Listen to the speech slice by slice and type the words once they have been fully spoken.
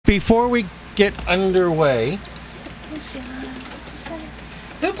before we get underway,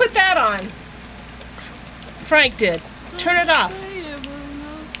 Who put that on? Frank did. Turn it off.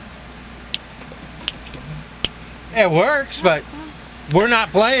 it works, but we're not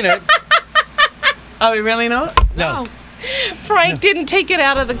playing it. Are we really not? No. Frank didn't take it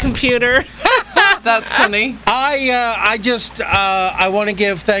out of the computer. That's funny. I want to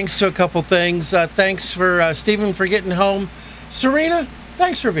give thanks to a couple things. Thanks for Stephen for getting home. Serena,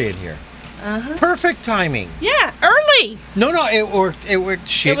 thanks for being here. Perfect timing. Yeah, early. No, it worked.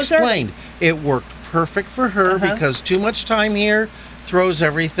 She It was explained. It worked perfect for her because too much time here throws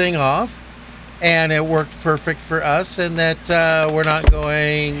everything off. And it worked perfect for us, and that we're not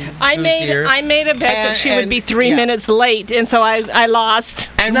going. I made a bet that she would be 3 minutes late, and so I lost.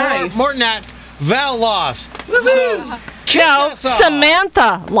 And Nice. more than that, Val lost. No, us off.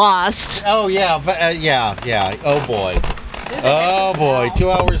 Samantha lost. Oh yeah, yeah. Oh boy. Oh boy. 2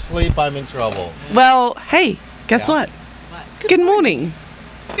 hours sleep, I'm in trouble. Well, hey, guess what? Good morning.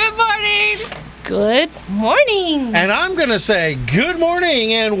 Good morning. Good morning. And I'm gonna say good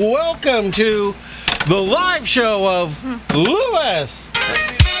morning and welcome to the live show of Lewis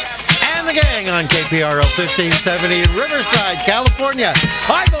and the gang on KPRO 1570 in Riverside, California.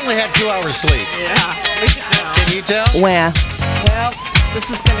 I've only had 2 hours sleep. Yeah. Can you tell? Where? Well, this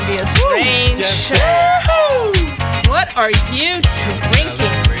is going to be a strange Just show. saying. What are you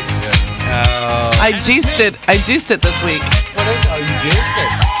drinking? I juiced it this week. What is? Oh, you juiced it.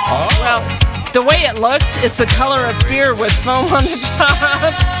 Oh. Well, the way it looks, it's the color of beer with foam on the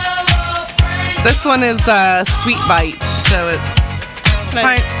top. This one is Sweet Bite, so it's Can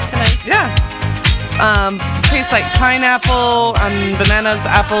I? yeah. Tastes like pineapple, bananas,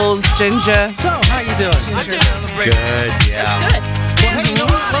 apples, ginger. So, how you doing? Good, yeah. Good. Well, hey, you know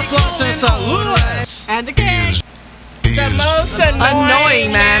what? Let's launch this Lewis. And the gang. The most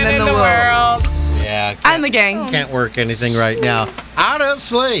annoying man in the world. Yeah. And the gang. Can't work anything right now. Out of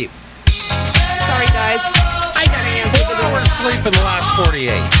sleep. Sorry, guys. I gotta answer 4 the door. hours sleep in the last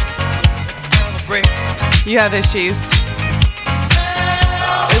 48. You have issues.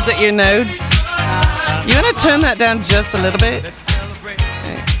 Is it your nodes? You want to turn that down just a little bit? There we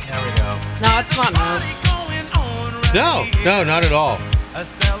go. No, it's not. No, not at all. In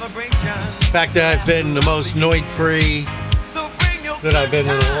fact, I've been the most noid-free that I've been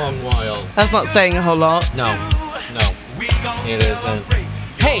in a long while. That's not saying a whole lot. No, it isn't.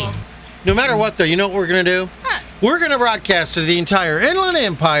 Hey, no matter what, though, you know what we're going to do? We're going to broadcast to the entire Inland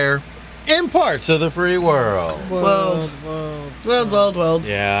Empire in parts of the free world. World.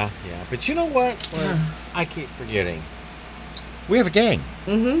 Yeah. But you know what? I keep forgetting. We have a gang.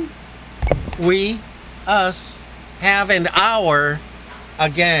 Mm-hmm. We, us, have a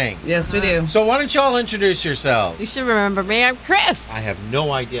gang. Yes, we do. So why don't y'all introduce You yourselves? should remember me. I'm Chris. I have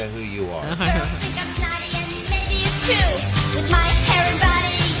no idea who you are. Girls think I'm snotty and maybe it's true. With my hair and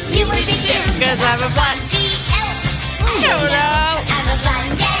body, you would be too. 'Cause I'm a blonde. Shut up. I'm a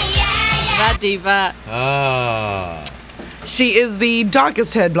blonde, yeah. That diva. Ah. She is the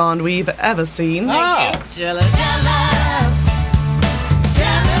darkest haired blonde we've ever seen. Ah. Jealous.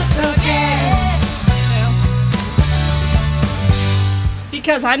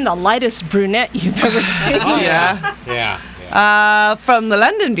 Because I'm the lightest brunette you've ever seen. Oh, Yeah. Yeah. From the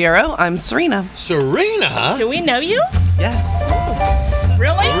London Bureau, I'm Serena. Serena? Do we know you? Yeah.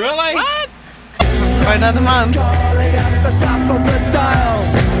 Really? Really? What? For another month. Wow.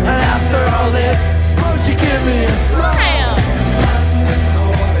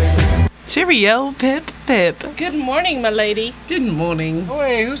 Cheerio, Pip, Pip. Good morning, my lady. Good morning. Oh,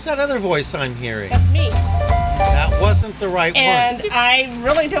 wait, who's that other voice I'm hearing? That's me. That wasn't the right And one. I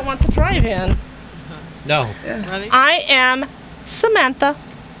really don't want the drive-in. No. Ready? I am Samantha,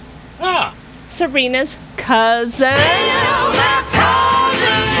 Ah. Serena's cousin.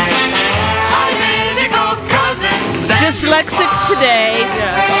 Dyslexic today.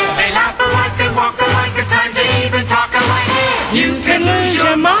 They laugh alike, they walk alike, at times they even talk alike. You can lose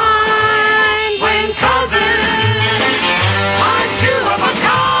your mind When cousins are two of a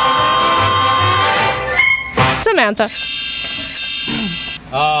kind. Samantha.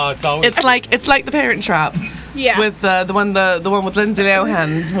 Oh, it's always. It's like The Parent Trap. Yeah. With the one with Lindsay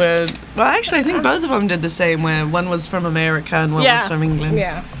Lohan. Where actually I think both of them did the same. Where one was from America and one was from England.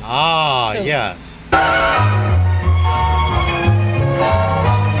 Yeah. Ah, yes.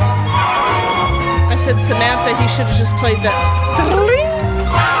 I said Samantha, he should have just played that.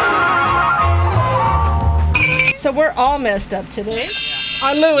 So we're all messed up today.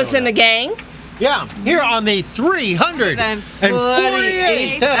 On Lewis and the gang. Yeah, here on the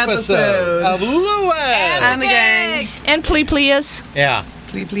 348th episode of Lewis And the gang. And Please. Yeah,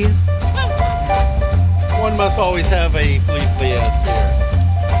 please. One must always have a please here.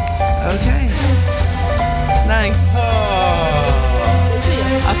 Okay. Nice.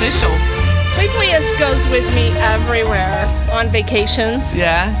 Official. Pleplius goes with me everywhere on vacations,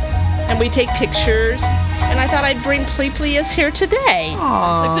 Yeah. and we take pictures. And I thought I'd bring Pleplius here today.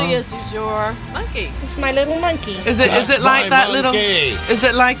 Aww. Pleplius is your monkey. It's my little monkey. Is it That's like my that little? monkey. Is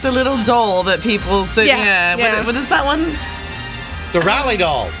it like the little doll that people sit? Yeah, yeah. What is that one? The rally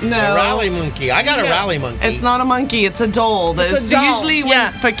doll. No. The rally monkey. I got a No. rally monkey. It's not a monkey. It's a doll. It's a That's doll, usually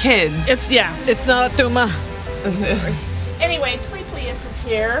yeah. for kids. It's It's not a tuma. Anyway, Pleplius is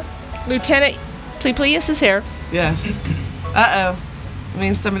here. Lieutenant Pleplius is here. Yes. Uh-oh. I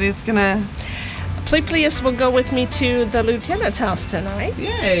mean, somebody's gonna... Pleplius will go with me to the lieutenant's house tonight.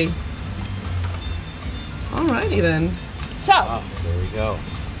 Yay. Alrighty then. So, Oh, there we go.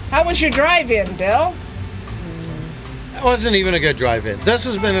 how was your drive-in, Bill? That wasn't even a good drive-in. This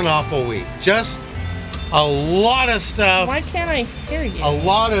has been an awful week. Just a lot of stuff. Why can't I hear you? A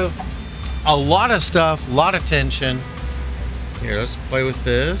lot of stuff. A lot of tension. Here, let's play with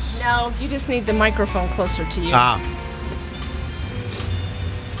this. No, you just need the microphone closer to you. A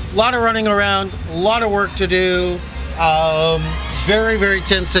lot of running around, a lot of work to do. Very, very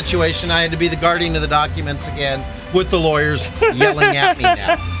tense situation. I had to be the guardian of the documents again with the lawyers yelling at me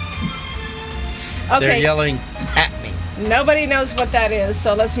now. They're Okay, yelling at me. nobody knows what that is,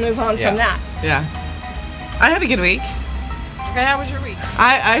 so let's move on Yeah. from that. Yeah. I had a good week. Okay, how was your week?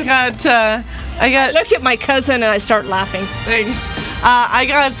 I got Look at my cousin and I start laughing. things.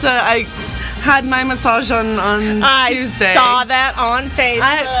 I had my massage on Tuesday. I saw that on Facebook.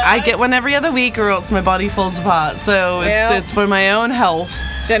 I get one every other week or else my body falls apart. So Well. it's for my own health.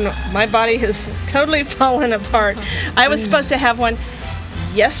 Then my body has totally fallen apart. I was supposed to have one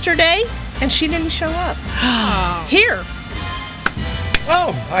yesterday, and she didn't show up. Here.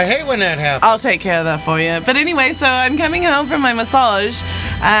 Oh, I hate when that happens. I'll take care of that for you. But anyway, so I'm coming home from my massage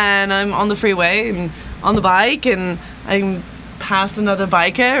and I'm on the freeway and on the bike and I'm past another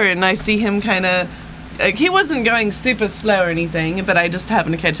biker and I see him kind of, like, he wasn't going super slow or anything, but I just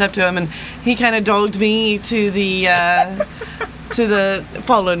happened to catch up to him and he kind of dogged me to the,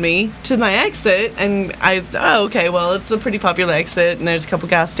 followed me to my exit and okay, well, it's a pretty popular exit and there's a couple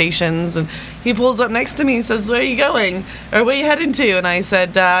gas stations and he pulls up next to me and says, where are you going? Or where are you heading to? And I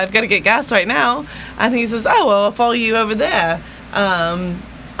said, I've got to get gas right now. And he says, oh, well, I'll follow you over there. And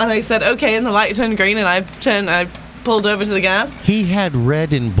I said, okay, and the light turned green and I pulled over to the gas. He had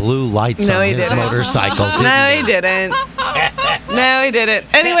red and blue lights No, on he his didn't. motorcycle, didn't No, he? he didn't. No, he didn't.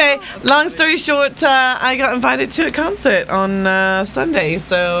 Anyway, long story short, I got invited to a concert on Sunday.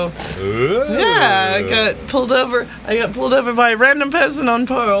 So yeah, I got pulled over. I got pulled over by a random person on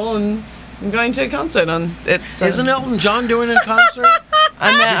Pearl, and I'm going to a concert on. It's Isn't Elton John doing a concert?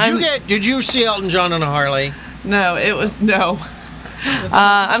 I'm, Did you see Elton John on a Harley? No, it was no.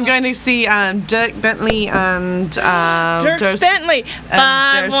 I'm going to see Dirk Bentley and Dirk Bentley.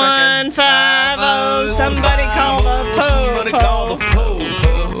 5150. Somebody call the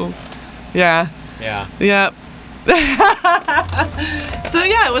po. Yeah. Yeah. Yep. So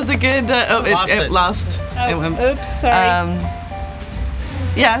yeah, it was a good. It lost. It went. Oops, sorry.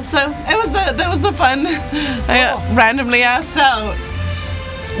 Yeah, so that was a fun. I got randomly asked out.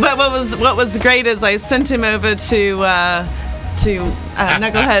 But what was great is I sent him over to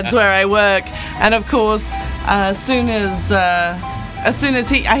Knuckleheads where I work, and of course, as soon as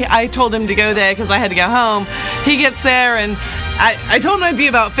I told him to go there because I had to go home, he gets there and I told him it'd be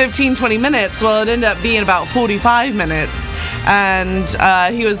about 15-20 minutes. Well, it ended up being about 45 minutes. And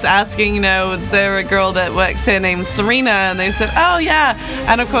he was asking, is there a girl that works here named Serena? And they said, oh, yeah.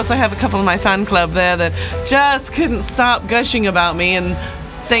 And, of course, I have a couple of my fan club there that just couldn't stop gushing about me. And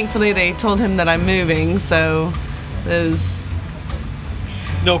thankfully, they told him that I'm moving. So there's...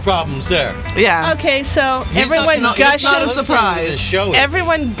 No problems there. Yeah. Okay, so He's everyone not gushes. listening to the show, is he?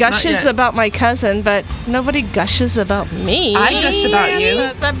 Everyone gushes yet. about my cousin, but nobody gushes about me. I gush about you.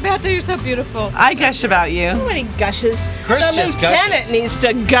 Beth, you're so beautiful. I gush about you. Nobody gushes. Chris the just lieutenant gushes. needs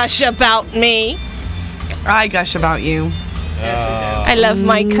to gush about me. I gush about you. I love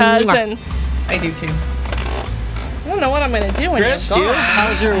my cousin. I do too. I don't know what I'm going to do when Chris, you're you? gone.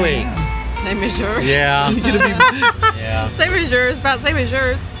 How's your week? Same as yours. Yeah. Yeah. Same as yours. About same as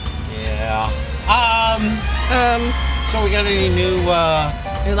yours. Yeah. So we got any new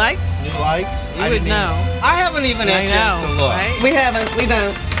Who likes? likes? You would know. I haven't even had a chance to look. Right? We haven't. We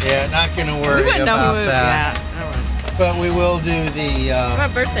don't. Yeah, not gonna worry We wouldn't know about who. that. Yeah. All right. But we will do the. What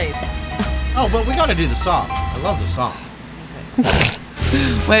about birthdays? Oh, but we gotta do the song. I love the song.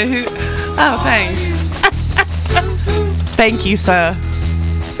 Wait, who? Oh, thanks. Thank you, sir.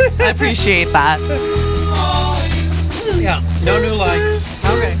 I appreciate that. Yeah, no new like.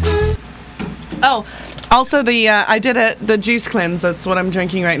 Okay. Oh, also I did the juice cleanse. That's what I'm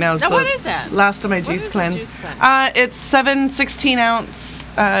drinking right now. Now, what is that? Last of my What juice is a cleanse. juice cleanse? It's 7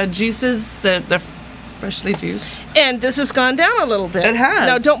 16-ounce juices. They're freshly juiced. And this has gone down a little bit. It has.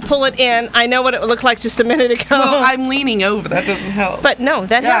 No, don't pull it in. I know what it looked like just a minute ago. Well, I'm leaning over. That doesn't help. But no,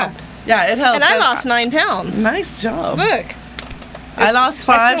 that yeah, helped. yeah, it helped. And I lost 9 pounds. Nice job. Look. I lost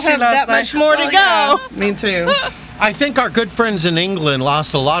 5. I still have she lost that 9. much more to go. Yeah, me too. I think our good friends in England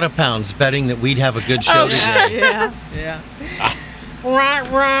lost a lot of pounds betting that we'd have a good show Oh, today. Yeah.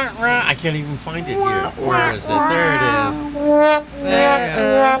 I can't even find it here. Where is it? There it is.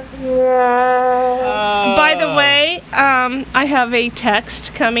 There you go. By the way, I have a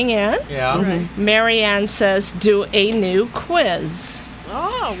text coming in. Yeah. Marianne says, do a new quiz.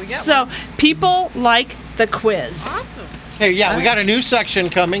 Oh, we got So one. people like the quiz. Awesome. Hey, yeah, we got a new section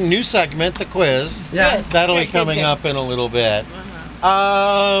coming, new segment, the quiz. Yeah. That'll be Good, coming good. up in a little bit.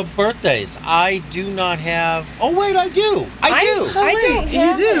 Birthdays. I do not have. Oh wait, I do. I do. I don't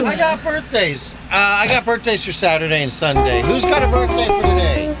have you do. I got birthdays. I got birthdays for Saturday and Sunday. Who's got a birthday for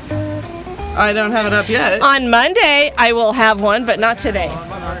today? I don't have it up yet. On Monday, I will have one, but not today.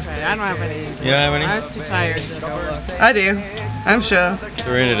 Okay, I don't have any. You have any? I was too tired to go look. I do. I'm sure.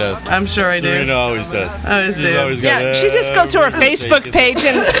 Serena does. I'm sure I do. Serena always does. I always She's do. always got Yeah, she just goes to her Facebook page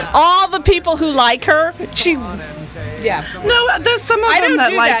and all the people who like her, yeah. No, there's some of I them don't that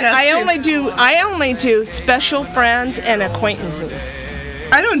do like that. us. I only do special friends and acquaintances.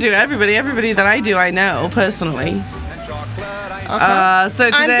 I don't do everybody. Everybody that I do, I know personally. So I'm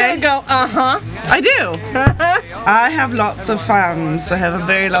today, gonna go, I do. I have lots of fans. I have a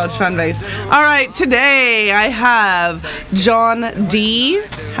very large fan base. All right, today I have John D.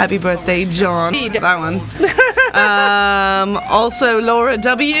 Happy birthday, John. That one. Also Laura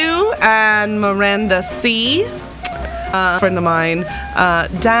W. and Miranda C. A friend of mine,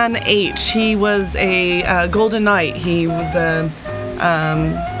 Dan H. He was a Golden Knight. He was a.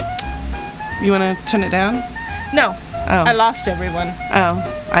 You want to turn it down? no, Oh. I lost everyone. Oh,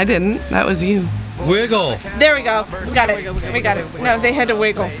 I didn't. That was you. Wiggle. There we go. We got it. We got it. No, they had to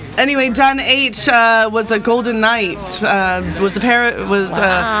wiggle. Anyway, Dan H. Was a Golden Knight.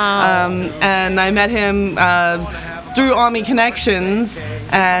 And I met him through Army Connections,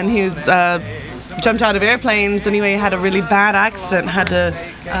 and he was jumped out of airplanes. Anyway, he had a really bad accident, had to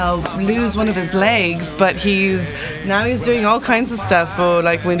lose one of his legs, but he's doing all kinds of stuff for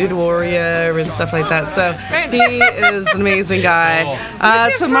like Wounded Warrior and stuff like that. So he is an amazing guy.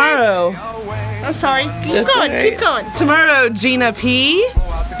 Tomorrow. I'm sorry. Keep That's going. all right. Keep going. Tomorrow, Gina P.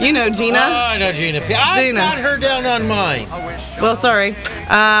 You know Gina. Oh, I know Gina. I got her down on mine. Well, sorry.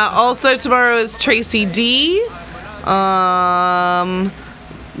 Also, tomorrow is Tracy D.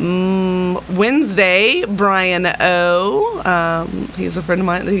 Wednesday, Brian O. He's a friend of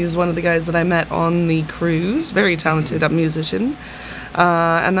mine. He's one of the guys that I met on the cruise. Very talented musician.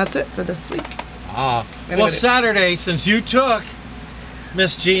 And that's it for this week. Well, Anybody? Saturday, since you took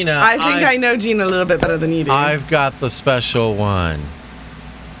Miss Gina, I think I know Gina a little bit better than you do. I've got the special one.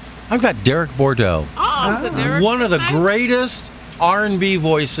 I've got Derek Bordeaux. Oh, is it Derek? One of the Nice. greatest R&B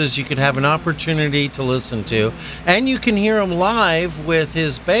voices you could have an opportunity to listen to, and you can hear him live with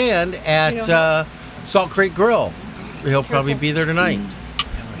his band at Salt Creek Grill. He'll probably be there tonight.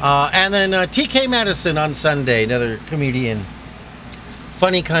 And then TK Madison on Sunday, another comedian.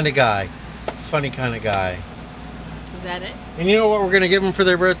 Funny kind of guy. Funny kind of guy. Is that it? And you know what we're going to give them for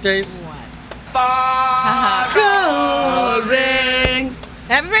their birthdays? What? Gold rings.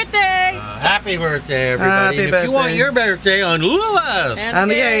 Happy birthday! Happy birthday, everybody. Happy And if you want birthday. your birthday on Lewis, And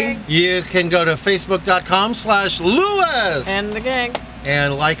the gang. you can go to facebook.com/Lewis And the gang.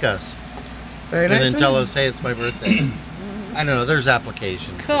 and like us. Very And nice. then of tell you. us, hey, it's my birthday. I don't know, there's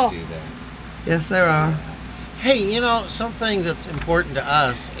applications Cool. that do that. Yes, there are. Hey, you know, something that's important to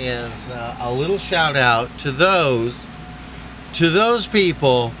us is a little shout out to those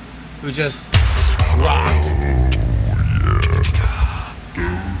people who just rock.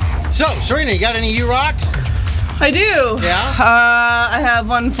 So, Serena, you got any you rocks? I do. Yeah? I have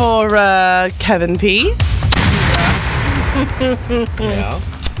one for Kevin P. Yeah.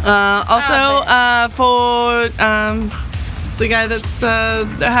 Also for the guy that's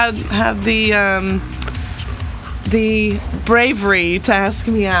had the bravery to ask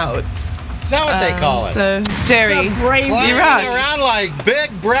me out. Is that what they call it? So Jerry, bravery. you Flying rock. around like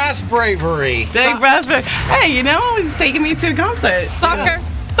big brass bravery. Big raspberry. Hey, you know, he's taking me to a concert. Stalker.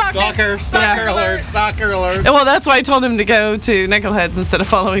 Stalker alert, stalker alert. Well, that's why I told him to go to Knuckleheads instead of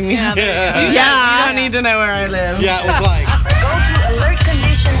following me. Yeah. Yeah. You don't need to know where I live. Yeah, it was like, Go to alert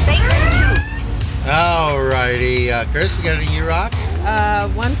condition Chris, you got any U-Rocks?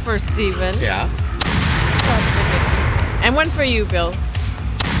 One for Steven. Yeah. And one for you, Bill. One for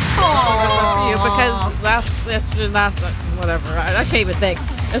you because whatever. I can't even think.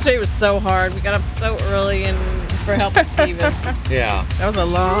 Yesterday was so hard. We got up so early and for helping Steven. Yeah. That was a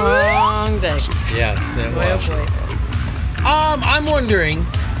long day. Yes, it was. I'm wondering.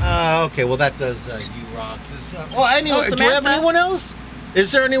 Okay, well that does U-Rocks. Well, anyway, do we have Samantha? anyone else?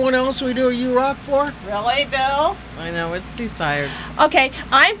 Is there anyone else we do a U-Rock for? Really, Bill? I know, he's tired. Okay,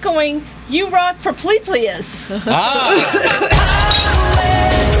 I'm going U-Rock for Pleplius.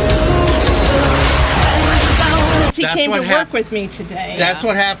 He That's came what to hap- work with me today. That's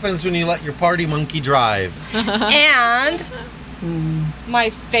what happens when you let your party monkey drive. And my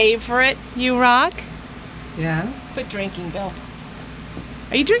favorite U-Rock Yeah. for drinking, Bill.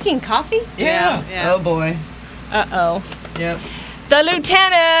 Are you drinking coffee? Yeah. Oh boy. Uh-oh. Yep. The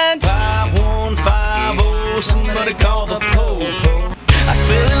Lieutenant! 5150, somebody call the po-po. I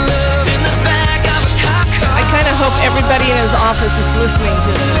fell in love in the back of a cop car. I kind of hope everybody in his office is listening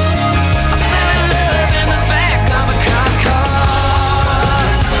to this. I fell in love in the back of a cop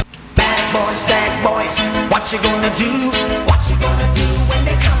car. Bad boys, what you gonna do? What you gonna do when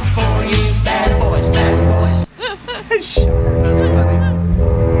they come for you? Bad boys, bad boys.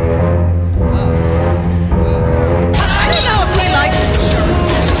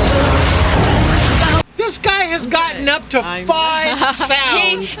 This guy has gotten up to 5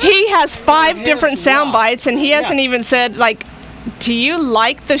 sounds. He has 5 His different sound rock. bites, and he hasn't Yeah. even said, like, do you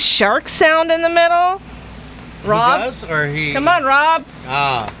like the shark sound in the middle? Rob? He does, or he? Come on, Rob.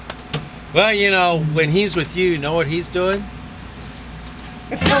 Well, you know, when he's with you know what he's doing?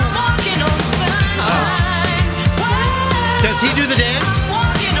 Walking on sunshine. Does he do the dance?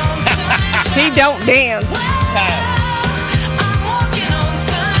 Walking on sunshine. He don't dance. I'm walking on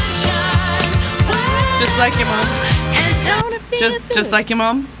sunshine. Just like your mom. And don't it feel Just like your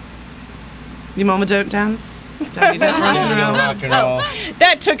mom. Your mama don't dance. Daddy don't rock and roll. Rock and roll.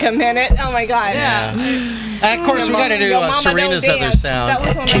 That took a minute. Oh, my God. Yeah. Of course, we got to do Your mama Serena's don't other dance. sound. That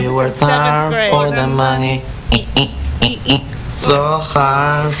was when I You was were in 7th grade. for the money. So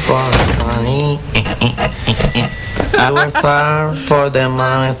hard for the money. I worked hard for the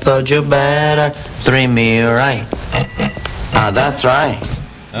money, so you better treat me right. That's right.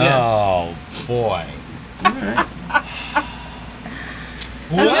 Oh, boy.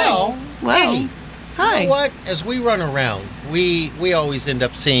 Well, Well, hi. you know what? As we run around, we always end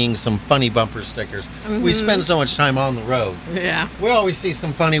up seeing some funny bumper stickers. We spend so much time on the road. Yeah. We always see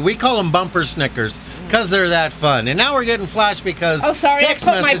some funny. We call them bumper Snickers because they're that fun. And now we're getting flashed because Oh, sorry, I text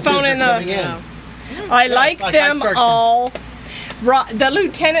put my messages phone are in the- coming in. Yeah. I Yeah, like it's like I them start to- all. The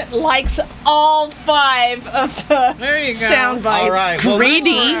Lieutenant likes all 5 of the There you go. sound bites. All right. Well,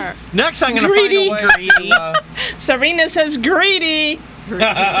 Greedy. next I'm going to Greedy. find a way Serena says greedy.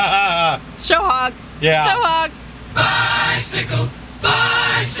 to... Show hog. yeah. Show hog. bicycle,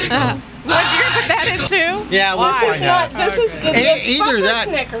 bicycle. What, you're gonna put that in too? Yeah, we'll Why? find out. This is the Either bumper that-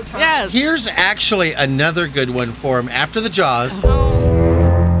 Snicker time. Yes. Here's actually another good one for him. After the Jaws,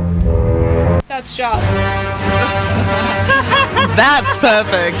 That's Jaws. That's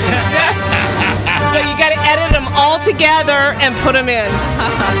perfect. So you got to edit them all together and put them in.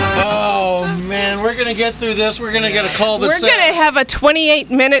 oh man, we're gonna get through this. We're gonna get a call that We're says, going to have a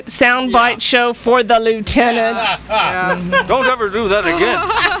 28-minute soundbite show for the Lieutenant. Don't ever do that again.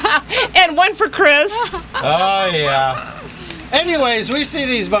 And one for Chris. Oh yeah. Anyways, we see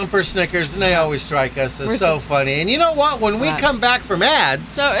these bumper Snickers and they always strike us as so funny. And you know what? When we come back from ads,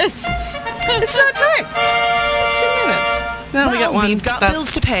 So it's It's not time. 2 minutes. No, we got one. We've got That's-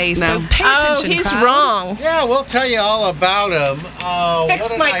 bills to pay, so no. pay Oh, attention, he's crowd. wrong. yeah, we'll tell you all about them. Fix what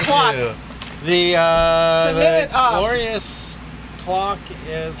did my I clock. do? The a minute off. glorious clock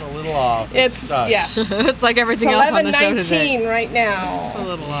is a little off. It's stuck. yeah. it's like It's everything else on the show today. 11:19 right It's a now.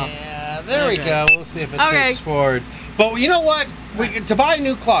 little off. Yeah, there we Okay. go. We'll see if it Okay. takes forward. But you know what? To buy a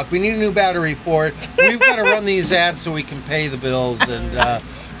new clock, we need a new battery for it. We've got to run these ads so we can pay the bills. And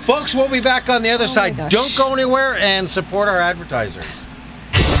folks, we'll be back on the other side. gosh. Don't go anywhere and support our advertisers.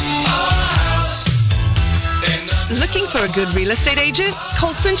 Looking for a good real estate agent?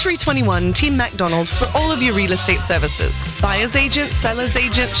 Call Century 21 Team MacDonald for all of your real estate services. Buyer's agent, seller's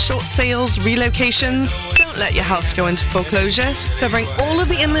agent, short sales, relocations. Don't let your house go into foreclosure. Covering all of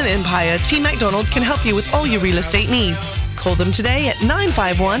the Inland Empire, Team MacDonald can help you with all your real estate needs. Call them today at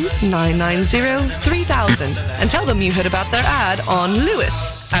 951-990-3000 and tell them you heard about their ad on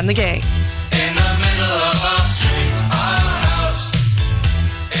Lewis and the Gang. In the middle of our street, our house.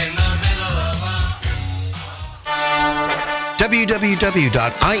 In the middle of our...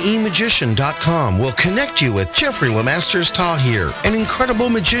 www.iemagician.com will connect you with Jeffrey Lemasters Tahir, an incredible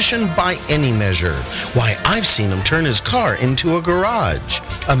magician by any measure. Why, I've seen him turn his car into a garage.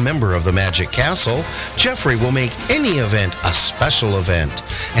 A member of the Magic Castle, Jeffrey will make any event a special event.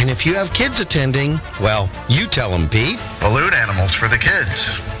 And if you have kids attending, well, you tell them, Pete. Balloon animals for the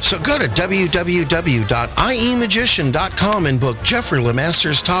kids. So go to www.iemagician.com and book Jeffrey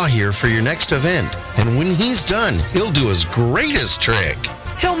Lemasters Tahir for your next event. And when he's done, he'll do his greatest trick.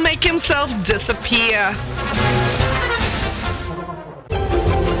 He'll make himself disappear.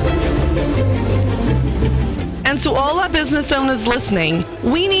 And to all our business owners listening,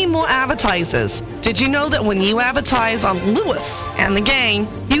 we need more advertisers. Did you know that when you advertise on Lewis and the Gang,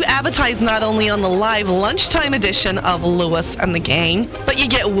 you advertise not only on the live lunchtime edition of Lewis and the Gang, but you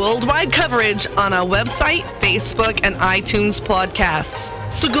get worldwide coverage on our website, Facebook, and iTunes podcasts.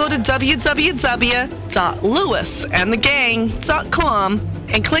 So go to www.lewisandthegang.com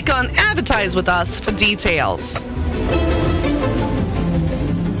and click on Advertise with Us for details.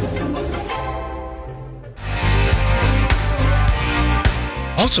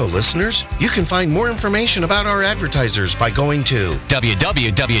 Also, listeners, you can find more information about our advertisers by going to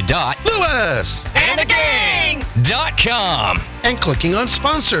www.lewisandthegang.com and clicking on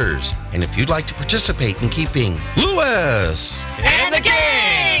sponsors. And if you'd like to participate in keeping Lewis and the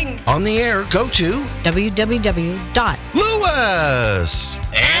Gang on the air, go to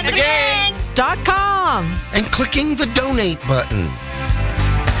www.lewisandthegang.com and clicking the donate button.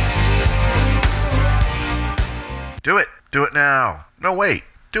 Do it. Do it now. No, wait.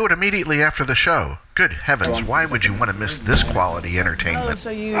 Do it immediately after the show. Good heavens, why would you want to miss this quality entertainment?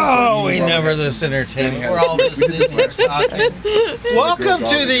 We never this entertainment. We're all just sitting here talking. Welcome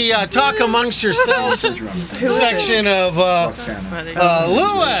to the Talk Amongst Yourselves section of Lewis.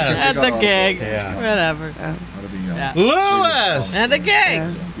 And the Gang. Yeah. Whatever. Yeah. Lewis. And the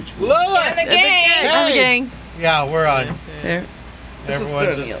Gang. Lewis. And the Gang. And the Gang. Yeah, we're on. There.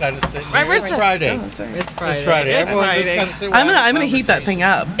 Everyone's just kind of sitting Right, here. It's where's Friday. It's Friday. It's Friday. Everyone's just kind of sitting. I'm gonna heat that thing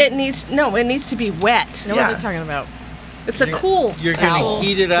up. It needs to be wet. Know what they're talking about? It's a cool You're towel. gonna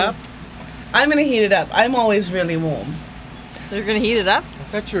heat it up? I'm gonna heat it up. I'm always really warm. So you're gonna heat it up? I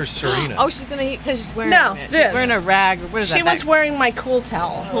thought you were Serena. Oh, she's gonna heat because she's wearing No, it. this. She's wearing a rag. What is that? She was wearing my cool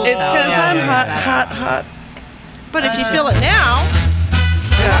towel. Cool It's towel. because Yeah, I'm yeah, hot. But if you feel it now,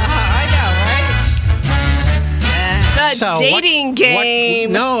 I know, the So dating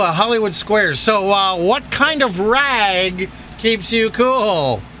game. No, Hollywood Squares. So what kind of rag keeps you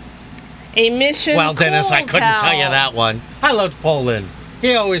cool? A Mission Well, Dennis, I cool couldn't tell you towel. that one. I loved Poland.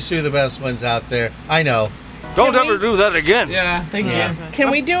 He always threw the best ones out there. I know. Don't ever do that again. Yeah, thank you.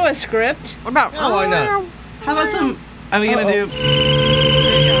 Can we do a script? What about? Oh, why not? How about some? Are we gonna do?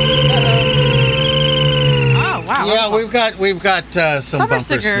 Oh wow. Yeah, we've got some Bumper bumper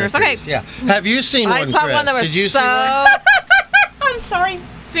stickers. stickers. Okay. Yeah. Have you seen I one, saw Chris? one that was Did you so see one? I'm sorry.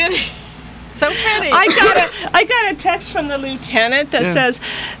 pretty. So pretty. I got a text from the lieutenant that says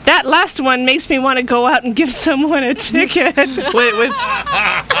that last one makes me want to go out and give someone a ticket. Wait, which one?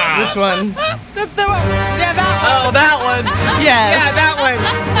 Yeah, that one. Oh, that one. Yes. Yeah, that one.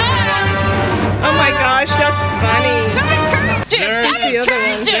 Oh my gosh, that's funny. There's the other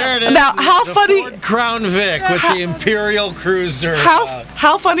one. There it is. Now, how The funny- Ford Crown Vic with the Imperial Cruiser.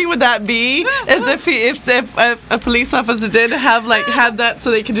 How funny would that be? As if a police officer did have had that,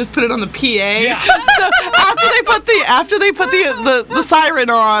 so they could just put it on the PA. Yeah. So after they put the siren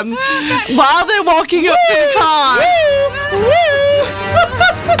on, while they're walking up to the car.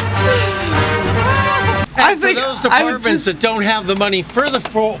 And for those departments that don't have the money for the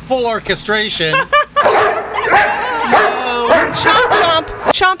full orchestration.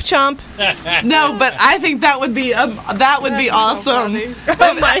 Chomp chomp. No, but I think that would be awesome.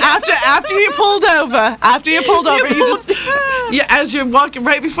 After you're pulled over, as you're walking,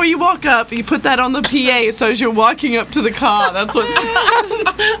 right before you walk up, you put that on the PA. So as you're walking up to the car, that's what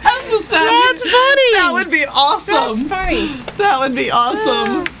sounds. That's the sound. That's funny. That would be awesome. That's funny. That would be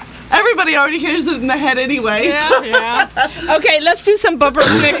awesome. Everybody already hears it in the head anyway. Yeah. Okay, let's do some bumper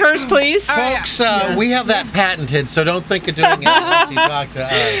stickers, please. Folks, we have that patented, so don't think of doing it unless you talk to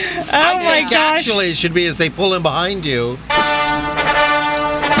us. Oh my gosh. Actually, it should be as they pull in behind you.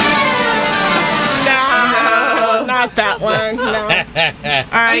 No, not that one. No. All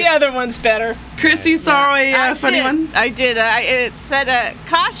right, The other one's better. Chris, you saw a funny one? I did. It said,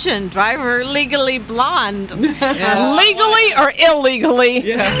 caution, driver legally blonde. Legally or illegally?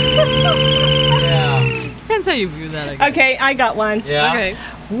 Yeah. Depends how you view that, I guess. Okay, I got one. Yeah. Okay.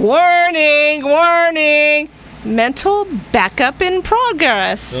 Warning, warning. Mental backup in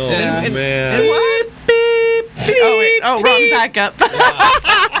progress. Oh, man. Beep, beep. Oh, wait. Oh, wrong backup.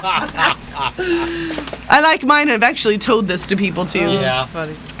 I like mine. I've actually told this to people too. Yeah.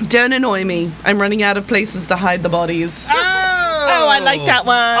 Funny. Don't annoy me. I'm running out of places to hide the bodies. Oh, I like that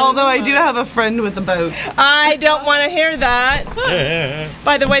one. Although I do have a friend with a boat. I don't want to hear that.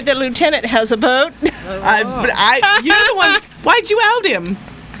 By the way, the lieutenant has a boat. You're the one. Why'd you out him?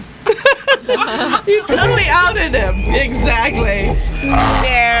 You totally outed him. Exactly.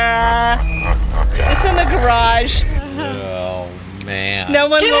 Yeah. It's in the garage. Oh, man. No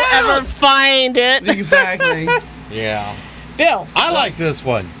one will ever find it. Exactly. Yeah. Bill. I like this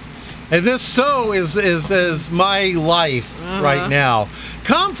one. And this is my life right now.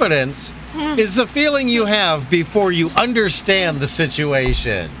 Confidence is the feeling you have before you understand the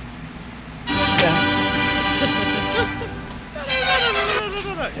situation.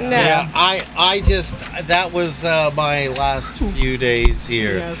 No. Yeah, I just, that was my last few days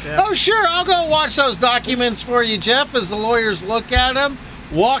here. Yes, yeah. Oh, sure, I'll go watch those documents for you, Jeff, as the lawyers look at them.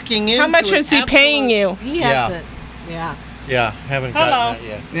 Walking in. How much is he paying you? He Yeah. has it. Yeah. Yeah, haven't gotten that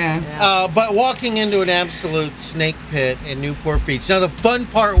yet. Yeah. But walking into an absolute snake pit in Newport Beach. Now, the fun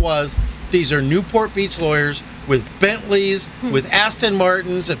part was these are Newport Beach lawyers with Bentleys, with Aston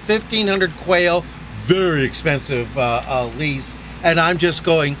Martins at 1,500 quail, very expensive lease. And I'm just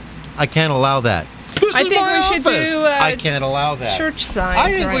going, I can't allow that. This I is think my we should office. do I can't allow that. church signs.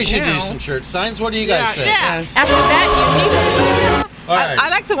 I think we right should now. do some church signs. What do you guys think? Yeah. After that, All right. I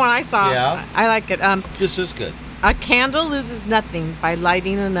like the one I saw. Yeah. I like it. This is good. A candle loses nothing by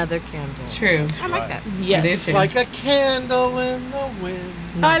lighting another candle. True. I like that. you need. Yes. Like a candle in the wind.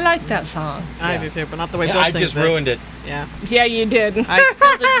 I like that song. I Yeah. do too, but not the way Yeah, Bill I sings just it. ruined it. Yeah. Yeah, you did. Did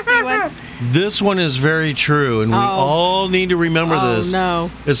you see one? This one is very true, and we all need to remember this.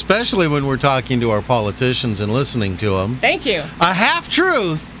 No. Especially when we're talking to our politicians and listening to them. Thank you. A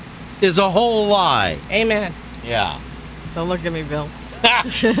half-truth is a whole lie. Amen. Yeah. Don't look at me, Bill.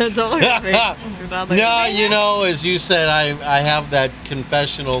 Don't look at me. Do not look No, at me. you know, as you said, I have that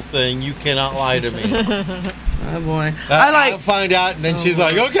confessional thing. You cannot lie to me. Oh boy. I'll find out, and then she's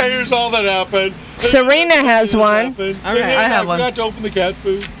like, okay, here's all that happened. Serena has one. Okay, I have one. I forgot to open the cat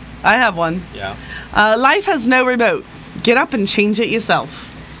food. I have one. Yeah. Life has no remote. Get up and change it yourself.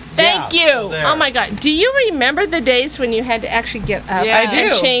 Thank Yeah, you. so there. Oh my God. Do you remember the days when you had to actually get up Yeah. I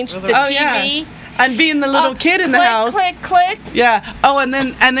and do. change the Oh, TV? yeah. And being the little kid in the click, house. Click, click. Yeah. Oh, and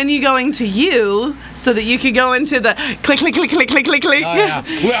then you going to you so that you could go into the click, click, click, click, click, click, click. Oh, yeah.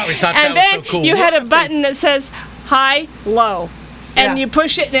 We always thought And that then was so cool. you had a What? button that says high, low. And Yeah. you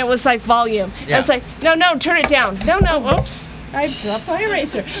push it and it was like volume. Yeah. It's like, no, turn it down. No, oops. I dropped my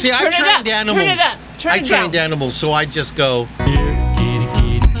eraser. See, I turn it trained up. animals. Turn it up. Turn I it trained down. animals, so I just go.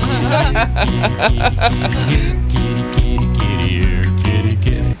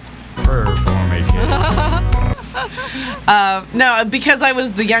 No, because I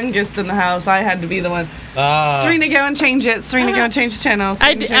was the youngest in the house, I had to be the one. Serena, go and change it. Serena, go and change the channel.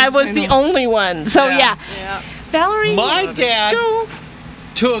 I was the only one. So Yeah. yeah. Valerie. My dad go.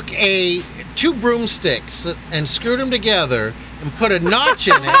 took two broomsticks and screwed them together and put a notch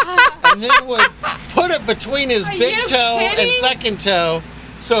in it, and then would put it between his Are big you toe and kidding? second toe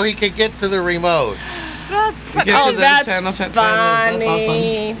so he could get to the remote. That's funny. Oh, to the that's channel, funny. That's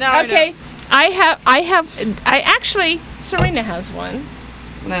awesome. No, I okay. I actually, Serena has one.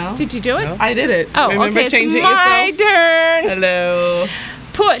 No. Did you do it? No. I did it. Oh, Remember okay. changing It's my it turn. Hello.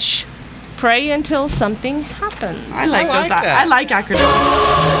 Push. Pray until something happens. I like I like those. that. I like acronyms.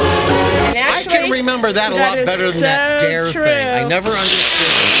 And I actually, can remember that a that lot is better than that so dare true. thing. I never understood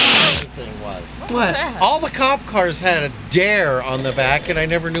what the thing was. What? All the cop cars had a dare on the back, and I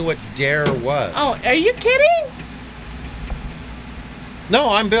never knew what dare was. Oh, are you kidding? No,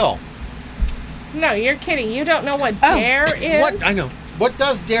 I'm Bill. No, you're kidding. You don't know what dare is? What? I know. What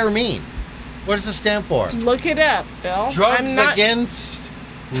does dare mean? What does it stand for? Look it up, Bill. Drugs I'm not, against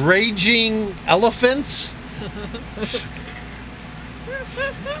raging elephants?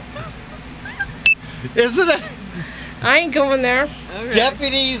 Isn't it? I ain't going there. Okay.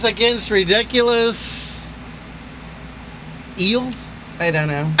 Deputies against ridiculous eels? I don't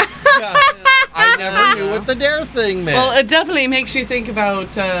know. Yeah. I never knew what the dare thing meant. Well, it definitely makes you think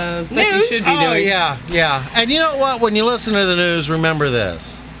about stuff you News? should be Oh, doing. yeah. And you know what? When you listen to the news, remember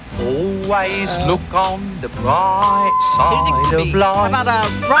this. Always look on the bright side of How life.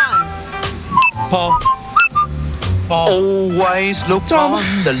 about Ron? Paul. Always look Tom.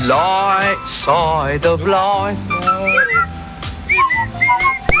 on the light side of life.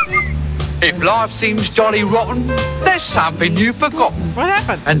 If life seems jolly rotten, there's something you've forgotten. What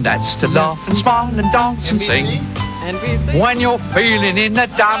happened? And that's to laugh and smile and dance and sing. NBC. When you're feeling in the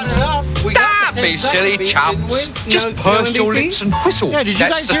dumps, We got the that be 10-second silly beat, chums. didn't we? Just No, purse no your NBC? lips and whistle. Yeah, did you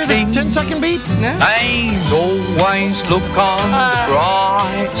That's guys the hear the thing. 10-second beat? No. And always look on the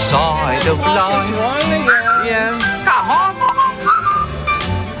bright side of life. Yeah. Come on.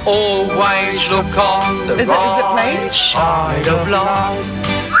 Always look on the Is it right range? side of life.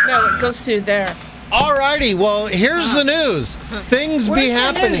 No, it goes through there. Alrighty, well, here's the news. Things be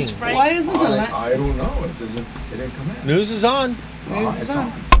happening. Why isn't the I don't know. It didn't come in. News is on. It's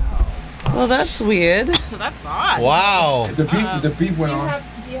on. Well, that's weird. That's odd. Wow. The beep went on.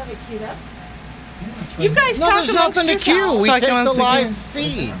 Do you have it queued up? It's You guys No, talk there's amongst nothing to queue. yourselves. We So I take can the answer live you.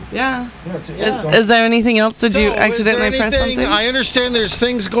 feed. Yeah. Yeah, it's Is there anything else? Did you So, accidentally is there press anything- something? I understand there's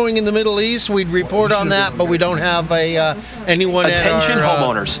things going in the Middle East. We'd report on that, but we don't have a anyone Attention at our,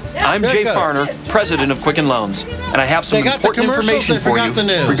 homeowners. I'm there it Jay goes. Farner, president of Quicken Loans, and I have some They got the important commercials, information they for forgot you the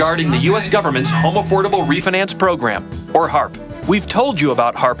news. regarding the U.S. government's Home Affordable Refinance Program, or HARP. We've told you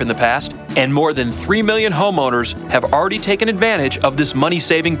about HARP in the past, and more than 3 million homeowners have already taken advantage of this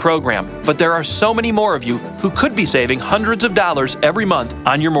money-saving program. But there are so many more of you who could be saving hundreds of dollars every month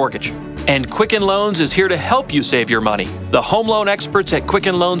on your mortgage. And Quicken Loans is here to help you save your money. The home loan experts at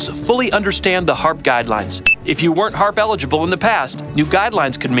Quicken Loans fully understand the HARP guidelines. If you weren't HARP eligible in the past, new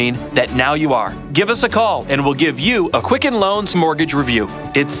guidelines could mean that now you are. Give us a call and we'll give you a Quicken Loans mortgage review.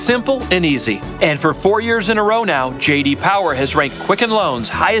 It's simple and easy. And for 4 years in a row now, J.D. Power has ranked Quicken Loans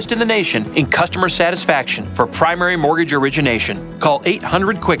highest in the nation in customer satisfaction for primary mortgage origination. Call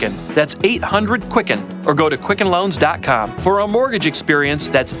 800-QUICKEN. That's 800-QUICKEN. Or go to QuickenLoans.com for a mortgage experience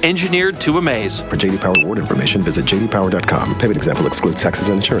that's engineered to amaze. For JD Power award information, visit jdpower.com. Payment example excludes taxes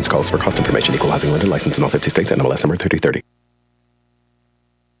and insurance calls. For cost information, equalizing lender license in all 50 states and MLS number 3030.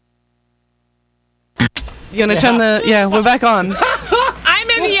 You gonna turn the? Yeah, we're back on. I'm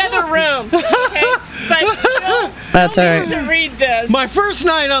in the other room. Okay, but That's all to right. read this. My first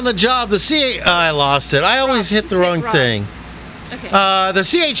night on the job, I lost it. I always hit the wrong thing. Okay. The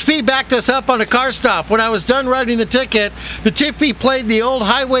CHP backed us up on a car stop. When I was done writing the ticket, the chippy played the old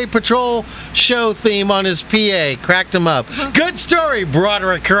Highway Patrol show theme on his PA. Cracked him up. Good story,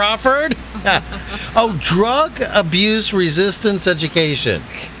 Broderick Crawford. Oh, drug abuse resistance education.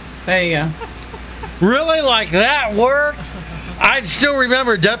 There you go. Really? Like that worked? I'd still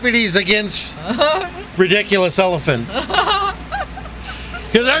remember Deputies Against Ridiculous Elephants. Because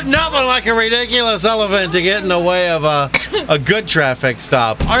there's nothing like a ridiculous elephant to get in the way of a good traffic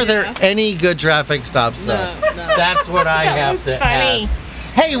stop. Are there any good traffic stops, though? No. That's what I have to funny. ask.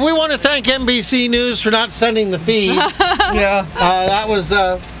 Hey, we want to thank NBC News for not sending the feed. Yeah. That was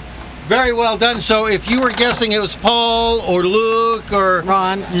very well done. So if you were guessing it was Paul or Luke or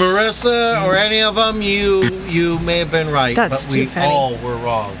Ron. Marissa or any of them, you may have been right. That's but too we funny. all were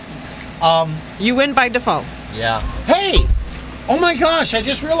wrong. You win by default. Yeah. Hey! Oh my gosh, I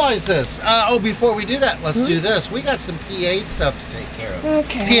just realized this. Before we do that, let's do this. We got some PA stuff to take care of.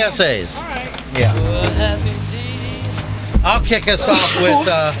 Okay. PSAs. All right. Yeah. I'll kick us off with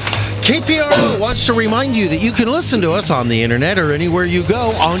KPRO wants to remind you that you can listen to us on the internet or anywhere you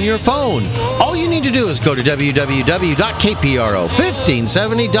go on your phone. All you need to do is go to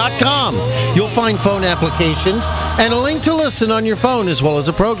www.kpro1570.com. You'll find phone applications and a link to listen on your phone, as well as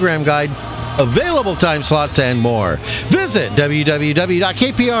a program guide, available time slots, and more. Visit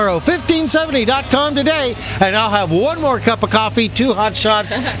www.kpro1570.com today, and I'll have one more cup of coffee, 2 hot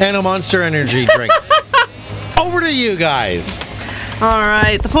shots, and a Monster Energy drink. Over to you guys. All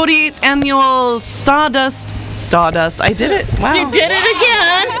right, the 48th annual Stardust. I did it. Wow. You did it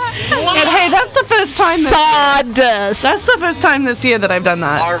again. And hey, that's the first time. Sawdust. That's the first time this year that I've done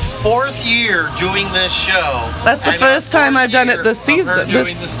that. Our 4th year doing this show. That's the first time I've done it this season.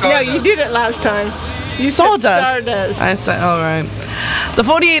 Doing the No, Stardust. you did it last time. You Sawdust. said Stardust. I said, all right. The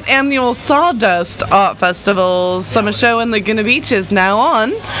 48th annual Sawdust Art Festival summer show in Laguna Beach is now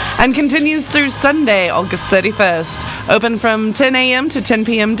on and continues through Sunday, August 31st. Open from 10 a.m. to 10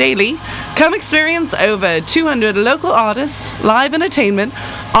 p.m. daily. Come experience over 200 local artists, live entertainment,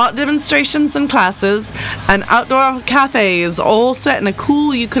 art demonstrations and classes, and outdoor cafes, all set in a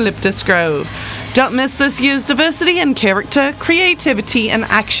cool eucalyptus grove. Don't miss this year's diversity in character, creativity, and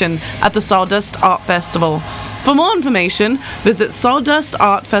action at the Sawdust Art Festival. For more information, visit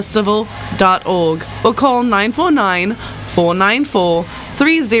sawdustartfestival.org or call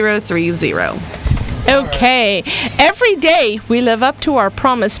 949-494-3030. Okay. Every day we live up to our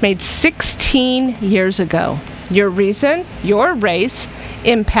promise made 16 years ago. Your reason, your race,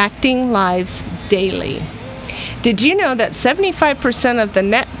 impacting lives daily. Did you know that 75% of the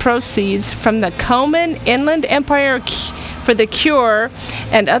net proceeds from the Komen Inland Empire for the Cure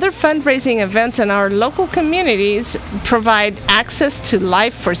and other fundraising events in our local communities provide access to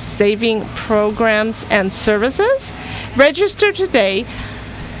life-for-saving programs and services. Register today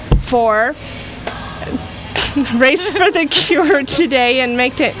for Race for the Cure today and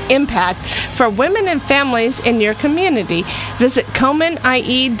make an impact for women and families in your community. Visit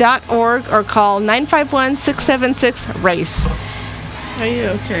ColemanIE.org or call 951-676-RACE. Are you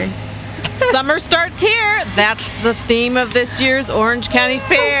okay? Summer starts here. That's the theme of this year's Orange County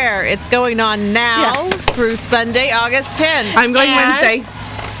Fair. It's going on now through Sunday, August 10th. I'm going Wednesday.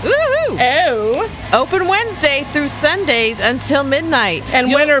 Woohoo! Oh. Open Wednesday through Sundays until midnight.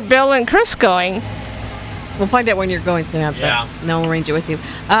 And when are Bill and Chris going? We'll find out when you're going, Samantha. Yeah. And then we'll arrange it with you.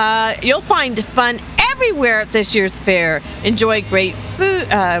 You'll find fun everywhere at this year's fair. Enjoy great food,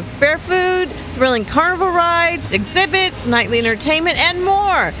 fair food, thrilling carnival rides, exhibits, nightly entertainment, and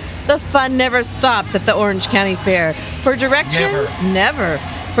more. The fun never stops at the Orange County Fair. For directions,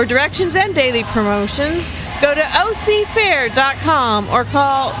 For directions and daily promotions, go to ocfair.com or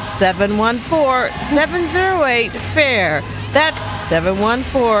call 714-708-FAIR. That's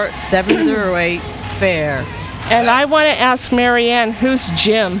 714-708-FAIR. And I want to ask Marianne, who's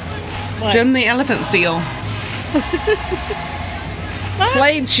Jim? What? Jim the elephant seal.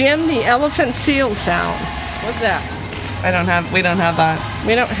 Play Jim the elephant seal sound. What's that? We don't have that.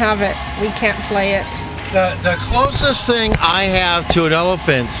 We don't have it. We can't play it. The closest thing I have to an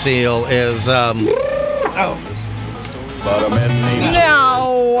elephant seal is No.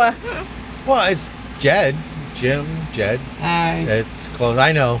 Well, it's Jed. Jim, Jed. Hi. It's close.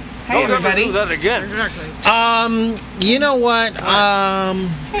 I know. Hey, everybody. Do that again. You know what?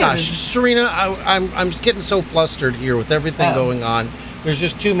 Gosh, Serena, I'm getting so flustered here with everything going on. There's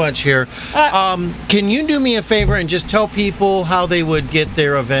just too much here. Can you do me a favor and just tell people how they would get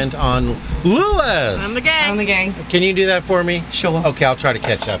their event on Lewis? I'm the gang. I'm the gang. Can you do that for me? Sure. Okay, I'll try to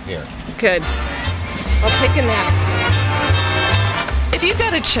catch up here. Good. I'll take a nap. If you've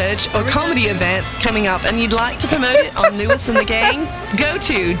got a church or comedy event coming up and you'd like to promote it on Lewis and the Gang, go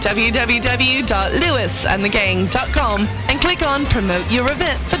to www.lewisandthegang.com and click on Promote Your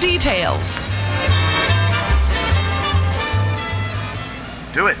Event for details.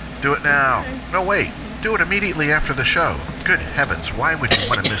 Do it. Do it now. No, wait. Do it immediately after the show. Good heavens, why would you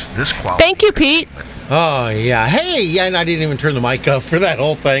want to miss this quality? Thank you, Pete. Oh, yeah. Hey, yeah, and I didn't even turn the mic up for that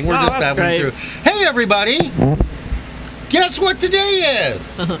whole thing. We're just babbling through. Hey, everybody. Guess what today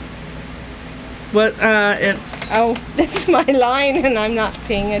is? What, it's... Oh, that's my line, and I'm not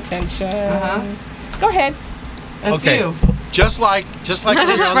paying attention. Go ahead. That's okay. you. Just like when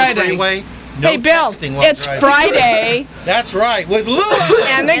you're on the freeway. No hey, Bill, texting while it's driving. Friday. That's right, with Lewis.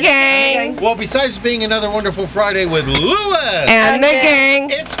 And the gang. Well, besides being another wonderful Friday with Lewis. And the gang.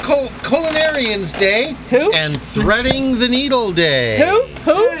 It's Culinarians Day. Who? And Threading the Needle Day. Who?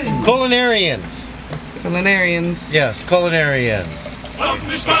 Culinarians. Culinarians. Yes, culinarians.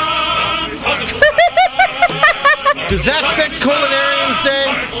 Does that fit Culinarians Day?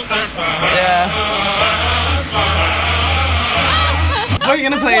 Yeah. We're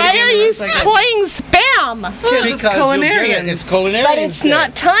gonna play it Why again are in a you second. playing spam? Because it's culinarians. It's culinarians. But it's Day.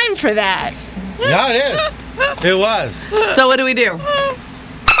 not time for that. Yeah, it is. It was. So what do we do?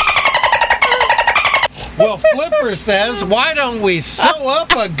 Well, Flipper says, why don't we sew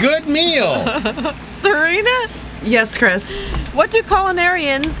up a good meal? Serena? Yes, Chris. What do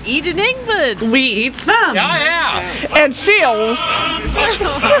culinarians eat in England? We eat spam. Yeah. And seals.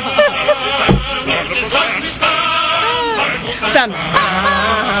 Spam.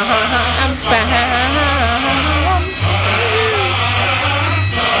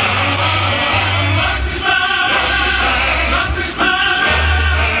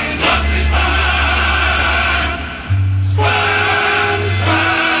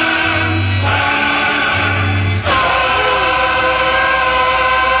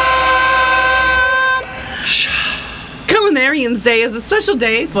 Culinarians Day is a special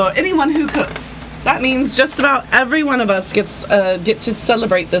day for anyone who cooks. That means just about every one of us get to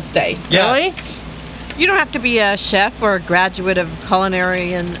celebrate this day. Yes. Really? You don't have to be a chef or a graduate of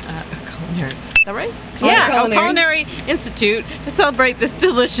culinary. Is that right? Yeah. Culinary Institute to celebrate this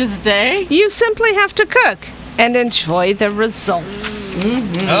delicious day. You simply have to cook and enjoy the results.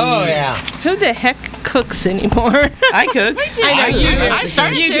 Mm-hmm. Oh, yeah. Who the heck cooks anymore? I cook. I know you do. I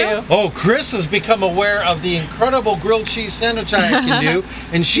started you to. do. Oh, Chris has become aware of the incredible grilled cheese sandwich I can do,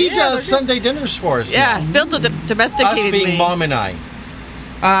 and she does Sunday dinners for us. Yeah, now. built a domesticated Us being me. Mom and I.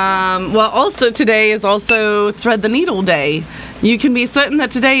 Well, also today is also Thread the Needle Day. You can be certain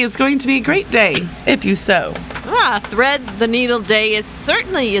that today is going to be a great day if you sew. Thread the Needle Day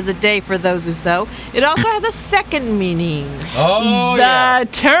certainly is a day for those who sew. It also has a second meaning. Oh, The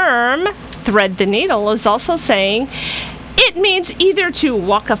term thread the needle is also saying it means either to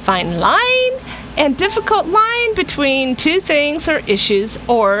walk a fine line and difficult line between two things or issues,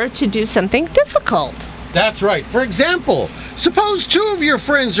 or to do something difficult. That's right. For example, suppose two of your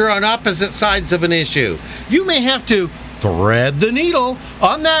friends are on opposite sides of an issue. You may have to thread the needle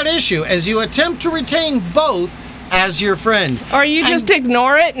on that issue as you attempt to retain both as your friend. Or you just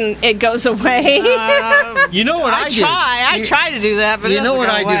ignore it and it goes away. You know what I do? I try to do that, but you it know doesn't what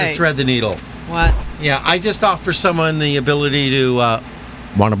go I do away. to thread the needle? What? Yeah, I just offer someone the ability to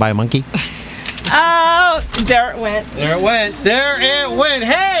want to buy a monkey. Oh, there it went. There it went. There it went.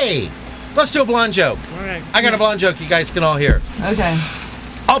 Hey, let's do a blonde joke. All right. I got a blonde joke you guys can all hear. Okay.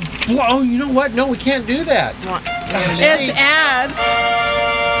 Oh, you know what? No, we can't do that. It's ads.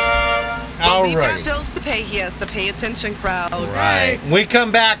 All We've got right. bills to pay here, so pay attention, crowd. Right. When we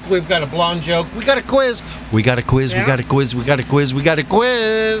come back, we've got a blonde joke. We got a quiz. We got a quiz. We got a quiz. We got a quiz. We got a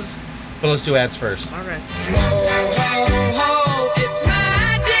quiz. But let's do ads first. All right.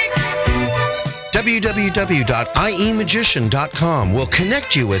 www.iemagician.com will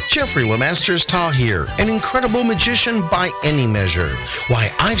connect you with Jeffrey Lemasters Tahir, an incredible magician by any measure.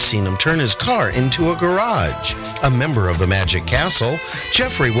 Why, I've seen him turn his car into a garage. A member of the Magic Castle,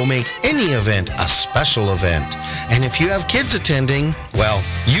 Jeffrey will make any event a special event. And if you have kids attending, well,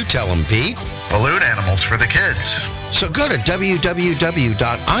 you tell them, Pete. Balloon animals for the kids. So go to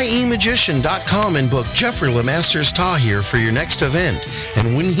www.iemagician.com and book Jeffrey Lemasters Tahir for your next event.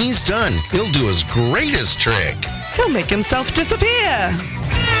 And when he's done, he'll do his greatest trick. He'll make himself disappear.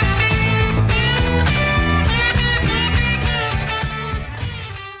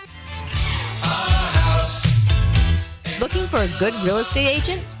 Looking for a good real estate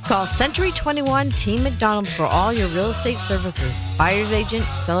agent? Call Century 21 Team McDonald for all your real estate services. Buyer's agent,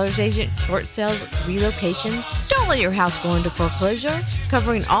 seller's agent, short sales, relocations. Don't let your house go into foreclosure.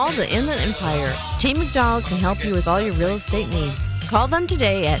 Covering all the Inland Empire, Team McDonald can help you with all your real estate needs. Call them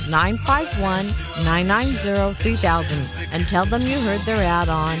today at 951-990-3000 and tell them you heard their ad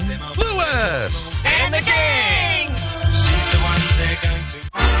on Lewis And the gang!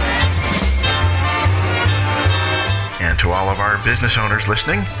 And to all of our business owners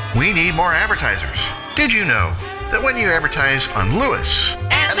listening, we need more advertisers. Did you know that when you advertise on Lewis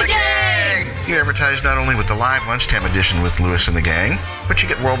And the gang! you advertise not only with the live lunchtime edition with Lewis and the Gang, but you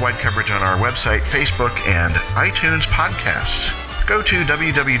get worldwide coverage on our website, Facebook, and iTunes podcasts. Go to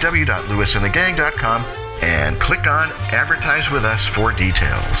www.lewisandthegang.com and click on Advertise with Us for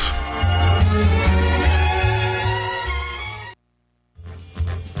details.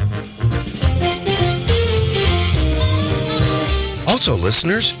 Also,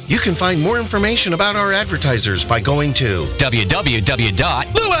 listeners, you can find more information about our advertisers by going to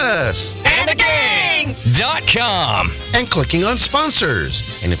www.lewisandthegang.com and clicking on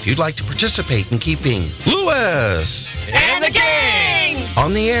sponsors. And if you'd like to participate in keeping Lewis and the gang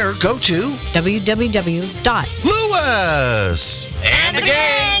on the air, go to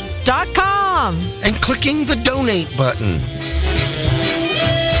www.lewisandthegang.com and clicking the donate button.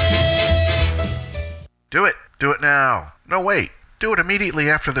 Do it. Do it now. No, wait. Do it immediately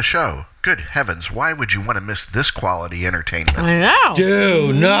after the show. Good heavens, why would you want to miss this quality entertainment? I know.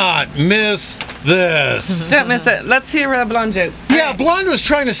 Do not miss this. Don't miss it. Let's hear a blonde joke. Yeah, Blonde was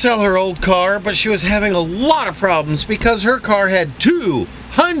trying to sell her old car, but she was having a lot of problems because her car had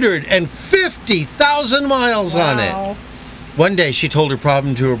 250,000 miles on it. One day she told her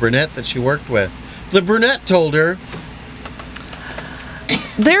problem to a brunette that she worked with. The brunette told her,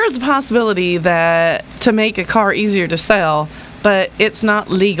 There is a possibility that to make a car easier to sell, but it's not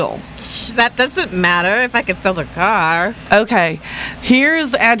legal. That doesn't matter if I can sell the car. Okay,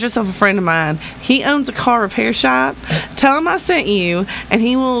 here's the address of a friend of mine. He owns a car repair shop. Tell him I sent you, and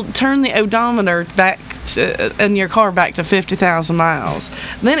he will turn the odometer back in your car back to 50,000 miles.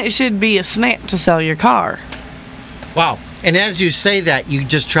 Then it should be a snap to sell your car. wow. And as you say that, you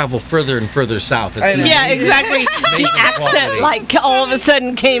just travel further and further south. It's an Yeah, amazing- exactly. amazing The accent, quality. like, all of a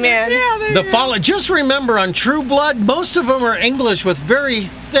sudden came in. Just remember, on True Blood, most of them are English with very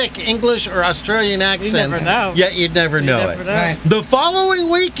thick English or Australian accents. never know. Yet you'd never know never it. know. Right. The following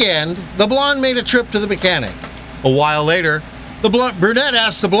weekend, the blonde made a trip to the mechanic. A while later, the brunette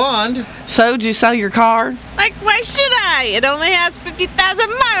asked the blonde, So, did you sell your car? Like, why should I? It only has 50,000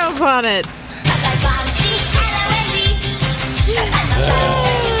 miles on it.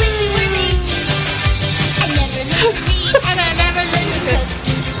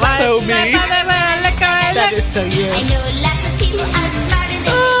 So me. That is so you. I know lots of people are smarter than me.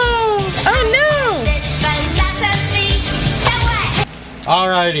 Oh no. This philosophy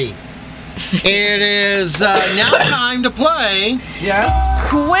Alrighty. It is now time to play. Yes.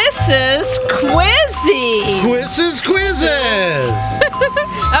 Quizzes, quizzy. Quizzes.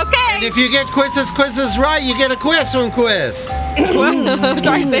 Okay. And if you get quizzes right, you get a quiz from Quiz.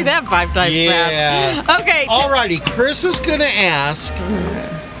 Try to say that 5 times Yeah. fast. Okay. Alrighty, Chris is going to ask.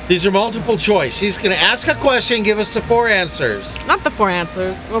 These are multiple choice. She's going to ask a question, give us the 4 answers. Not the 4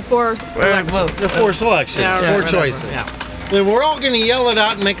 answers. Well, 4 selections. The 4 selections, Yeah, 4 whatever. choices. Yeah. Then we're all going to yell it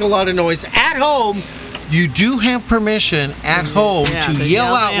out and make a lot of noise. At home, you do have permission at home to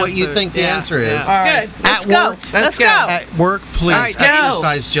yell out what you think the answer is. All right. Good. Let's go. work, Let's go. At work, please All right, go.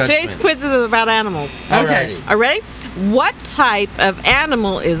 exercise judgment. Today's quiz is about animals. Alrighty. Are you ready? What type of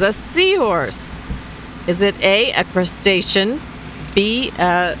animal is a seahorse? Is it A, a crustacean, B,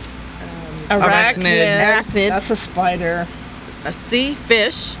 a arachnid, That's a spider. a sea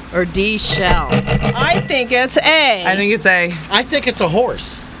fish, or D, shell? I think it's A. I think it's A. I think it's a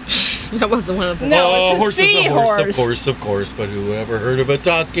horse. That wasn't one of them. No, it's a horse is a horse, seahorse. of course. But who ever heard of a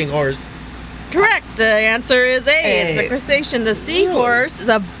talking horse? Correct. The answer is A. It's a A. crustacean. The seahorse is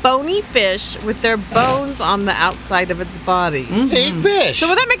a bony fish with their bones on the outside of its body. Sea fish. So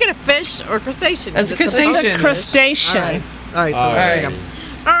would that make it a fish or crustacean? That's a It's crustacean. Crustacean. All right, so there you go.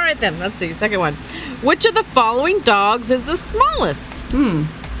 All right, then. Let's see. Second one. Which of the following dogs is the smallest?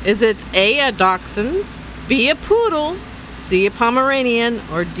 Is it A, a dachshund, B, a poodle, C, a Pomeranian,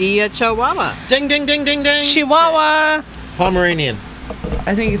 or D, a Chihuahua? Ding, ding, ding, ding, ding. Chihuahua. Pomeranian.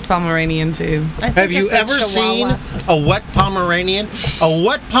 I think it's Pomeranian too. Have you ever seen a wet Pomeranian? A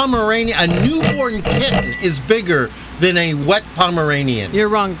wet Pomeranian, a newborn kitten is bigger than a wet Pomeranian. You're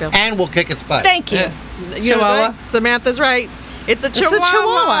wrong, Bill. And will kick its butt. Thank you. You know Chihuahua? right? Samantha's right. It's a It's a Chihuahua.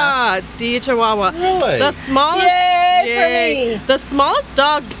 Chihuahua. It's D, a Chihuahua. Really? The smallest. Yay for me. The smallest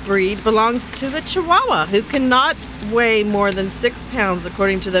dog breed belongs to the Chihuahua, who cannot weigh more than 6 pounds,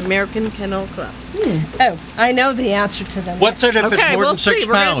 according to the American Kennel Club. Oh, I know the answer to them. What's it if it's Okay, more we'll than 6 see.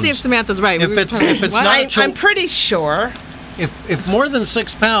 We're gonna pounds? see if Samantha's right. If it's not a I'm pretty sure. if more than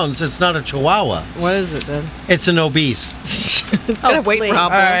 6 pounds, it's not a Chihuahua. What is it then? It's an obese. It's got a weight please.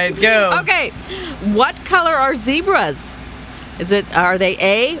 problem. All right, go. Okay, what color are zebras? Are they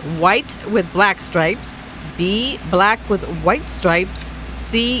A, white with black stripes, B, black with white stripes,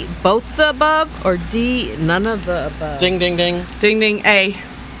 C, both the above, or D, none of the above? Ding, ding, ding. Ding ding A.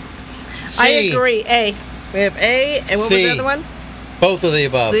 C. I agree. A. We have A, and what was C. the other one? Both of the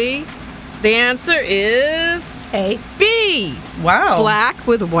above. C. The answer is A. B, Wow. black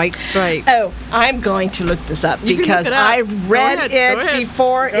with white stripes. Oh, I'm going to look this up You can because look it up. I Go read ahead, it go ahead.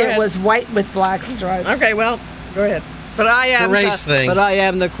 before Go it ahead. was white with black stripes. Okay, well, go ahead. But I It's a am race thing. But I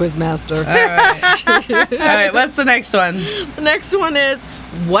am the quiz master. All right, what's the next one? The next one is,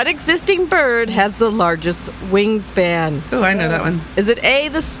 what existing bird has the largest wingspan? Oh, I know that one. Is it A,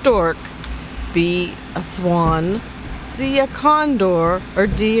 the stork, B, a swan, C, a condor, or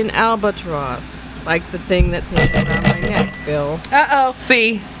D, an albatross? Like the thing that's hanging around my neck, Bill. Uh-oh.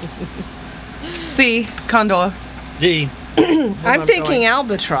 C. C. Condor. D. I'm thinking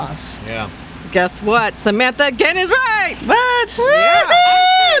albatross. Yeah. Guess what? Samantha again is right! What? Yeah.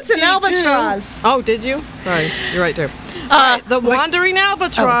 It's an albatross. Oh, did you? Sorry, you're right too. The wandering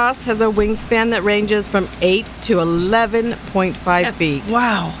albatross has a wingspan that ranges from 8 to 11.5 feet.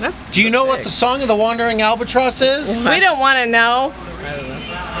 Wow. That's Do you know what the song of the Wandering Albatross is? We don't want to know.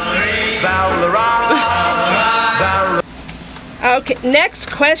 Okay,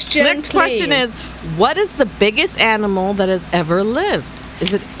 next question. Next question please. is, what is the biggest animal that has ever lived?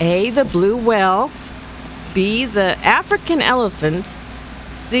 Is it A, the blue whale, B, the African elephant,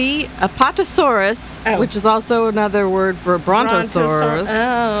 C, Apatosaurus, which is also another word for brontosaurus,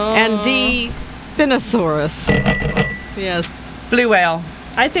 and D, Spinosaurus. Yes. Blue whale.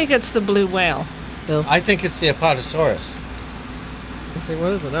 I think it's the blue whale. Bill. I think it's the Apatosaurus. Let's see,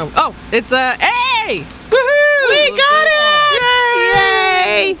 what is it? Oh, it's a A! Woohoo! We got it!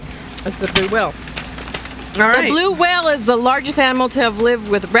 Yay! It's a blue whale. All right. The blue whale is the largest animal to have lived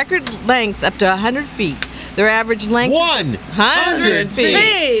with record lengths up to 100 feet. Their average length 100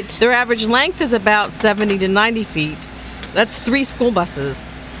 feet. Their average length is about 70 to 90 feet. That's 3 school buses.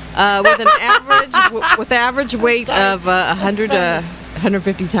 With an average weight of 100 to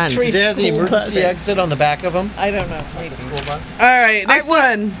 150 tons. Do they have the emergency exit on the back of them? I don't know. The school bus? All right, next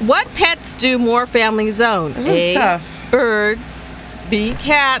one. What pets do more families own? This A, is tough. birds, B,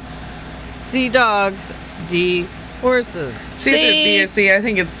 cats, C, dogs, D, horses. C. B or C. I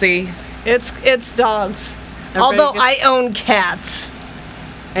think it's C. It's dogs. Everybody Although gets- I own cats.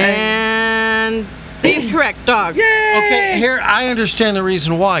 And C is correct. Dog. Okay, here I understand the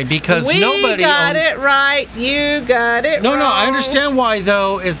reason why because We nobody got owns- it right. You got it No, wrong. no, I understand why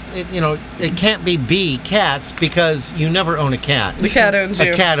though. It can't be B, cats, because you never own a cat. The cat owns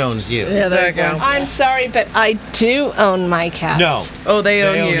you. A cat owns you. Yeah, there you go. I'm sorry, but I do own my cats. No. Oh, they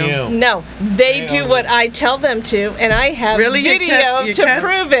own you. No, they do what I tell them to, and I have Really? Your video cats- to your cats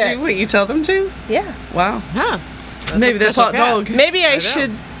prove it. do what you tell them to? Yeah. Wow. Huh. Maybe they're part dog. Maybe I know.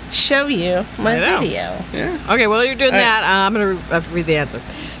 should show you my I know. video. Yeah. Okay, while you're doing All right. that, I'm going to have to read the answer.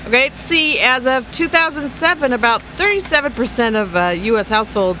 Okay, it's C. As of 2007, about 37% of U.S.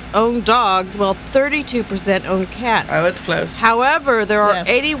 households own dogs, while 32% own cats. Oh, it's close. However, there are Yeah.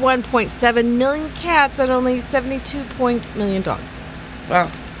 81.7 million cats and only 72 million dogs.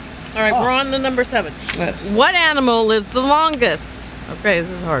 Wow. All right, we're on to number 7. Yes. What animal lives the longest? Okay, this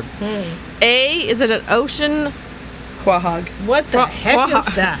is hard. A, is it an ocean Quahog. What the heck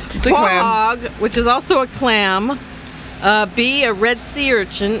is that? It's a clam. quahog, which is also a clam? B, a red sea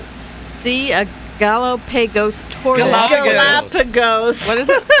urchin. C, a Galapagos tortoise. Galapagos. What is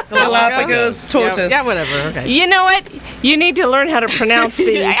it? Galapagos tortoise. Yeah, whatever. Okay. You know what? You need to learn how to pronounce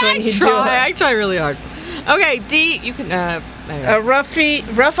these when you do it. I try really hard. Okay, D, you can. A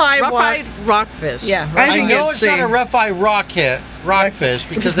rough-eyed rockfish. Yeah. I know it's not a rough-eye rockfish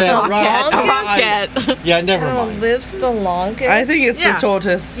because they have rock eyes. Yeah, never mind. Lives the longest. I think it's Yeah. the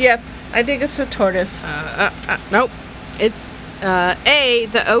tortoise. Yep, I think it's the tortoise. Nope. It's A,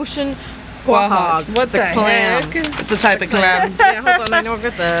 the ocean quahog. What It's a the clam. heck? It's a type of clam. Yeah, hold on. I know I've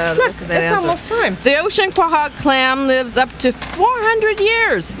got the rest of that It's answer. almost time. The ocean quahog clam lives up to 400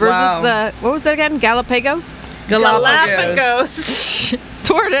 years versus Wow. the, what was that again? Galapagos? Galapagos.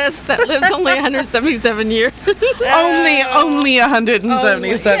 Tortoise that lives only 177 years. Only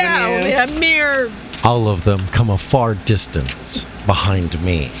 177 yeah, only years. a mere. All of them come a far distance behind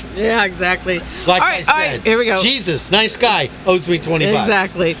me. Yeah, exactly. Like all I right, said, all right, here we go. Jesus, nice guy, owes me 20 bucks.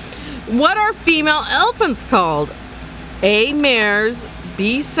 Exactly. What are female elephants called? A, mares,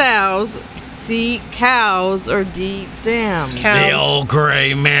 B, sows, C, cows, or D, dams? The old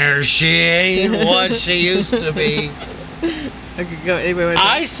gray mare, she ain't what she used to be. Okay, go. Anyway,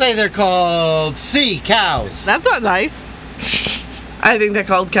 I say they're called C, cows. That's not nice. I think they're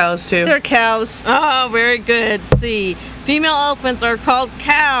called cows too. They're cows. Oh, very good. C. Female elephants are called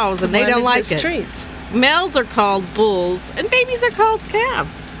cows, and they don't like it. Treats. Males are called bulls, and babies are called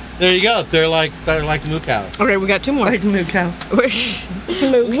calves. There you go. They're like moo cows. Okay, we got 2 more. Like moo cows. Which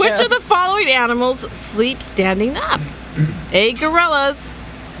of the following animals sleep standing up? A, gorillas.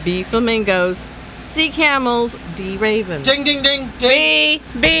 B, flamingos. C, camels. D, ravens. Ding, ding, ding, ding.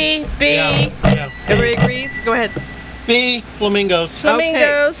 B. Yeah. Everybody agrees? Go ahead. B, flamingos.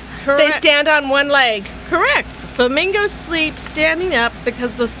 Flamingos. Okay. They stand on one leg. Correct. Flamingos sleep standing up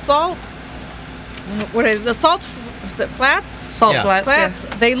because the salt. What is the salt? Is it flats? Salt Yeah. flats.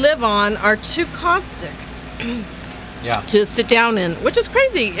 They live on are too caustic Yeah. to sit down in, which is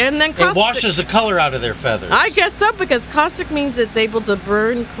crazy. And then It caustic. washes the color out of their feathers. I guess so, because caustic means it's able to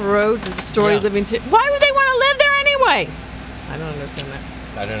burn, corrode, and destroy Yeah. living. Why would they want to live there anyway? I don't understand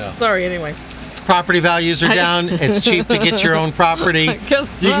that. I don't know. Sorry, anyway. Property values are down. It's cheap to get your own property. I guess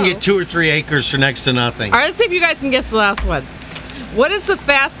You can so. get 2 or 3 acres for next to nothing. All right, let's see if you guys can guess the last one. What is the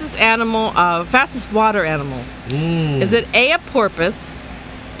fastest animal? Fastest water animal? Is it A, a porpoise,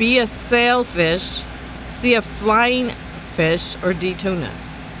 B, a sailfish, C, a flying fish, or D, tuna?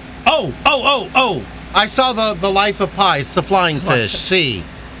 Oh! I saw the Life of Pi. It's the flying fish. C.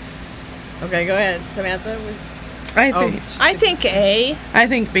 Okay, go ahead, Samantha. I think A. I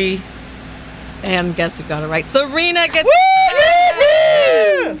think B. And guess who got it right? Serena gets.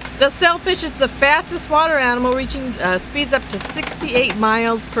 The sailfish is the fastest water animal, reaching speeds up to 68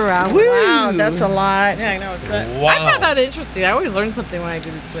 miles per hour. Wow, that's a lot. Yeah, I know. Wow. I found that interesting. I always learn something when I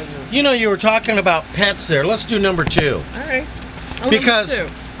do these quizzes. You know, you were talking about pets there. Let's do number 2. All right. Because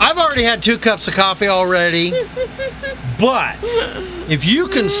I've already had 2 cups of coffee already. But if you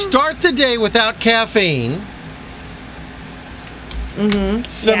can start the day without caffeine,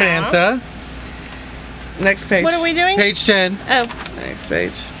 Samantha, Next page. What are we doing? page 10. Oh. Next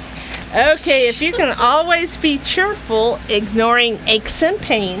page. Okay, if you can always be cheerful, ignoring aches and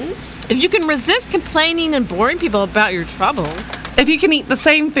pains. If you can resist complaining and boring people about your troubles. If you can eat the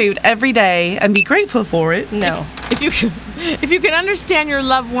same food every day and be grateful for it. No. If you can understand your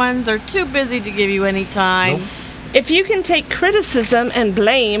loved ones are too busy to give you any time. Nope. If you can take criticism and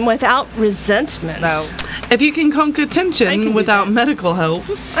blame without resentment. No. If you can conquer I can tension do without that. medical help.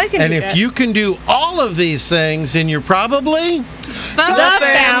 I can And do if that. you can do all of these things, then you're probably the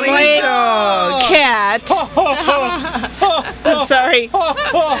family dog. cat. sorry.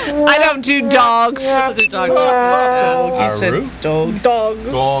 I don't do dogs. Dog. You said dog. Dogs.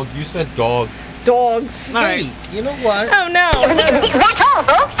 Dog. You said dog. Dogs. All right. You know what? Oh, no.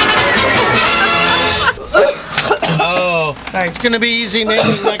 Oh, it's going to be easy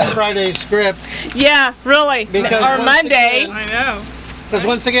making next Friday's script. Yeah, really. Because or once Monday. again- I know. Because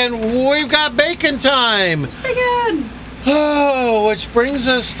once again, we've got bacon time. Bacon. Oh, which brings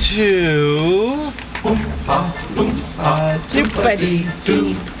us to...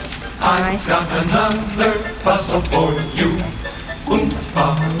 I've got another puzzle for you.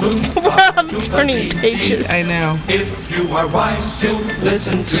 I'm turning pages. I know. If you are wise, you'll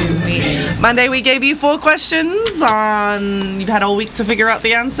listen to me. Monday we gave you 4 questions you've had all week to figure out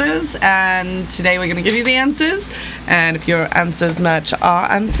the answers, and today we're going to give you the answers, and if your answers match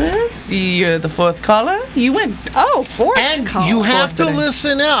our answers, you're the 4th caller, you win. Oh, 4th And caller. you have to today.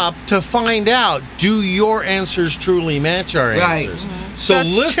 listen up to find out, do your answers truly match our Right. answers? So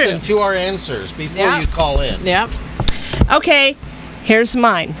That's listen true. to our answers before Yeah. you call in. Yep. Okay, here's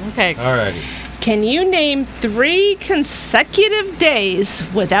mine. Okay. Alrighty. Can you name 3 consecutive days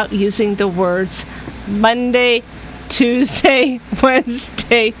without using the words Monday, Tuesday,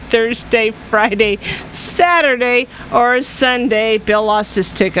 Wednesday, Thursday, Friday, Saturday, or Sunday? Bill lost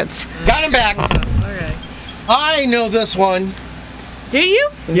his tickets. Got him back. Okay. I know this one. Do you?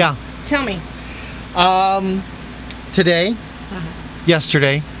 Yeah. Tell me. Today,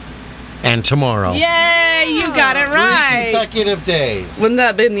 yesterday, and tomorrow. Yay, you got it 3 right. consecutive days. Wouldn't that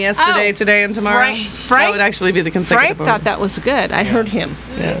have been yesterday, Oh, today, and tomorrow? Frank- That would actually be the consecutive Frank thought that was good. I heard him.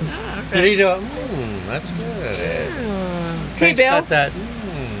 Yeah. Did he do? That's good. Okay, Frank's Bill. got that.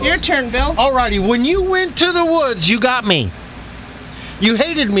 Your turn, Bill. Alrighty, when you went to the woods, you got me. You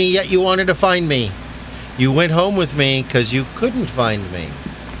hated me, yet you wanted to find me. You went home with me because you couldn't find me.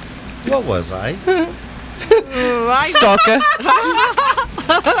 What was I? Stalker.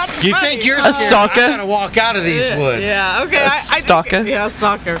 You think you're A scared? stalker? I gotta walk out of these woods. Yeah, okay. I stalker. Yeah,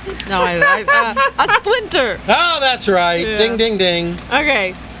 stalker. No, a splinter. Oh, that's right. Yeah. Ding, ding, ding.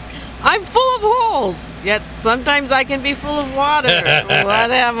 Okay. I'm full of holes, yet sometimes I can be full of water.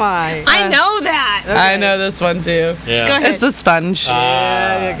 What am I? I know that. Okay. I know this one too. Yeah. Go ahead. It's a sponge.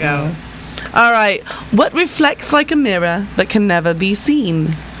 There you go. All right. What reflects like a mirror but can never be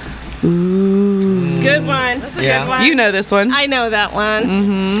seen? Ooh. Good one. That's a Yeah. good one. You know this one. I know that one.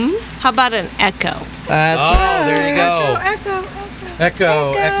 Mm-hmm. How about an echo? That's Oh, there you go. Echo.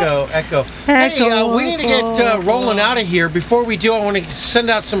 Echo, echo, echo. Hey, we need to get rolling out of here. Before we do, I want to send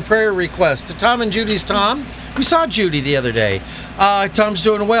out some prayer requests to Tom and Judy's Tom. We saw Judy the other day. Tom's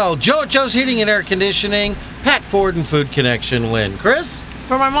doing well. Joe at Joe's Heating and Air Conditioning. Pat Ford and Food Connection. Lynn. Chris?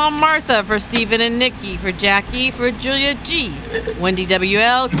 For my mom Martha, for Stephen and Nikki, for Jackie, for Julia G, Wendy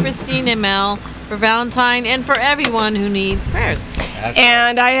WL, Christine ML, for Valentine, and for everyone who needs prayers.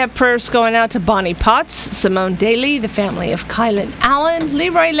 And I have prayers going out to Bonnie Potts, Simone Daly, the family of Kylan Allen,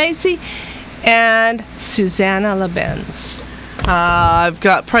 Leroy Lacey, and Susanna Lebenz. I've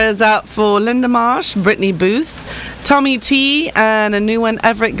got prayers out for Linda Marsh, Brittany Booth, Tommy T, and a new one,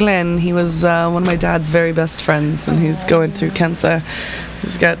 Everett Glenn. He was one of my dad's very best friends, and he's going through cancer.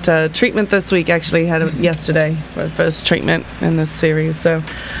 He's got treatment this week, actually. Had it yesterday for first treatment in this series. So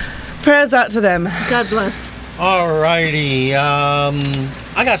prayers out to them. God bless. Alrighty.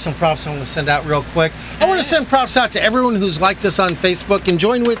 I got some props I want to send out real quick. I want to send props out to everyone who's liked us on Facebook and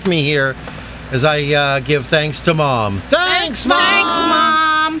join with me here as I give thanks to Mom. Thanks, Mom! Thanks,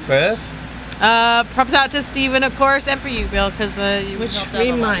 Mom. Chris? Props out to Stephen, of course, and for you, Bill, because you Which helped out a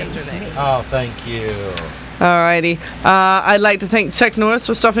lot reminds yesterday. me. Oh, thank you. Alrighty. I'd like to thank Chuck Norris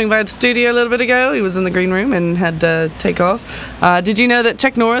for stopping by the studio a little bit ago. He was in the green room and had to take off. Did you know that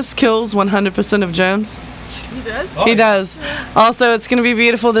Chuck Norris kills 100% of germs? He does? He does. Also, it's going to be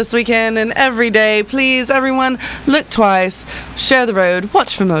beautiful this weekend and every day. Please, everyone, look twice, share the road,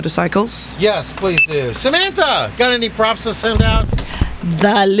 watch for motorcycles. Yes, please do. Samantha, got any props to send out?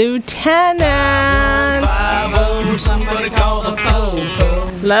 The Lieutenant. Somebody call the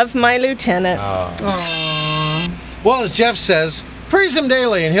po-po. Love my lieutenant. Well, as Jeff says, praise him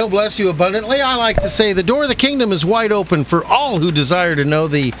daily and he'll bless you abundantly. I like to say the door of the kingdom is wide open for all who desire to know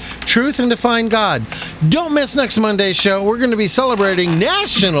the truth and to find God. Don't miss next Monday's show. We're going to be celebrating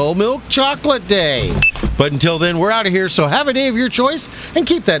National Milk Chocolate Day. But until then, we're out of here, so have a day of your choice and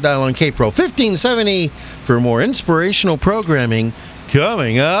keep that dial on KPRO 1570 for more inspirational programming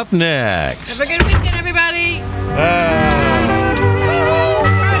coming up next. Have a good weekend, everybody.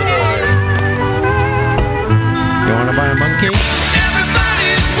 You want to buy a monkey?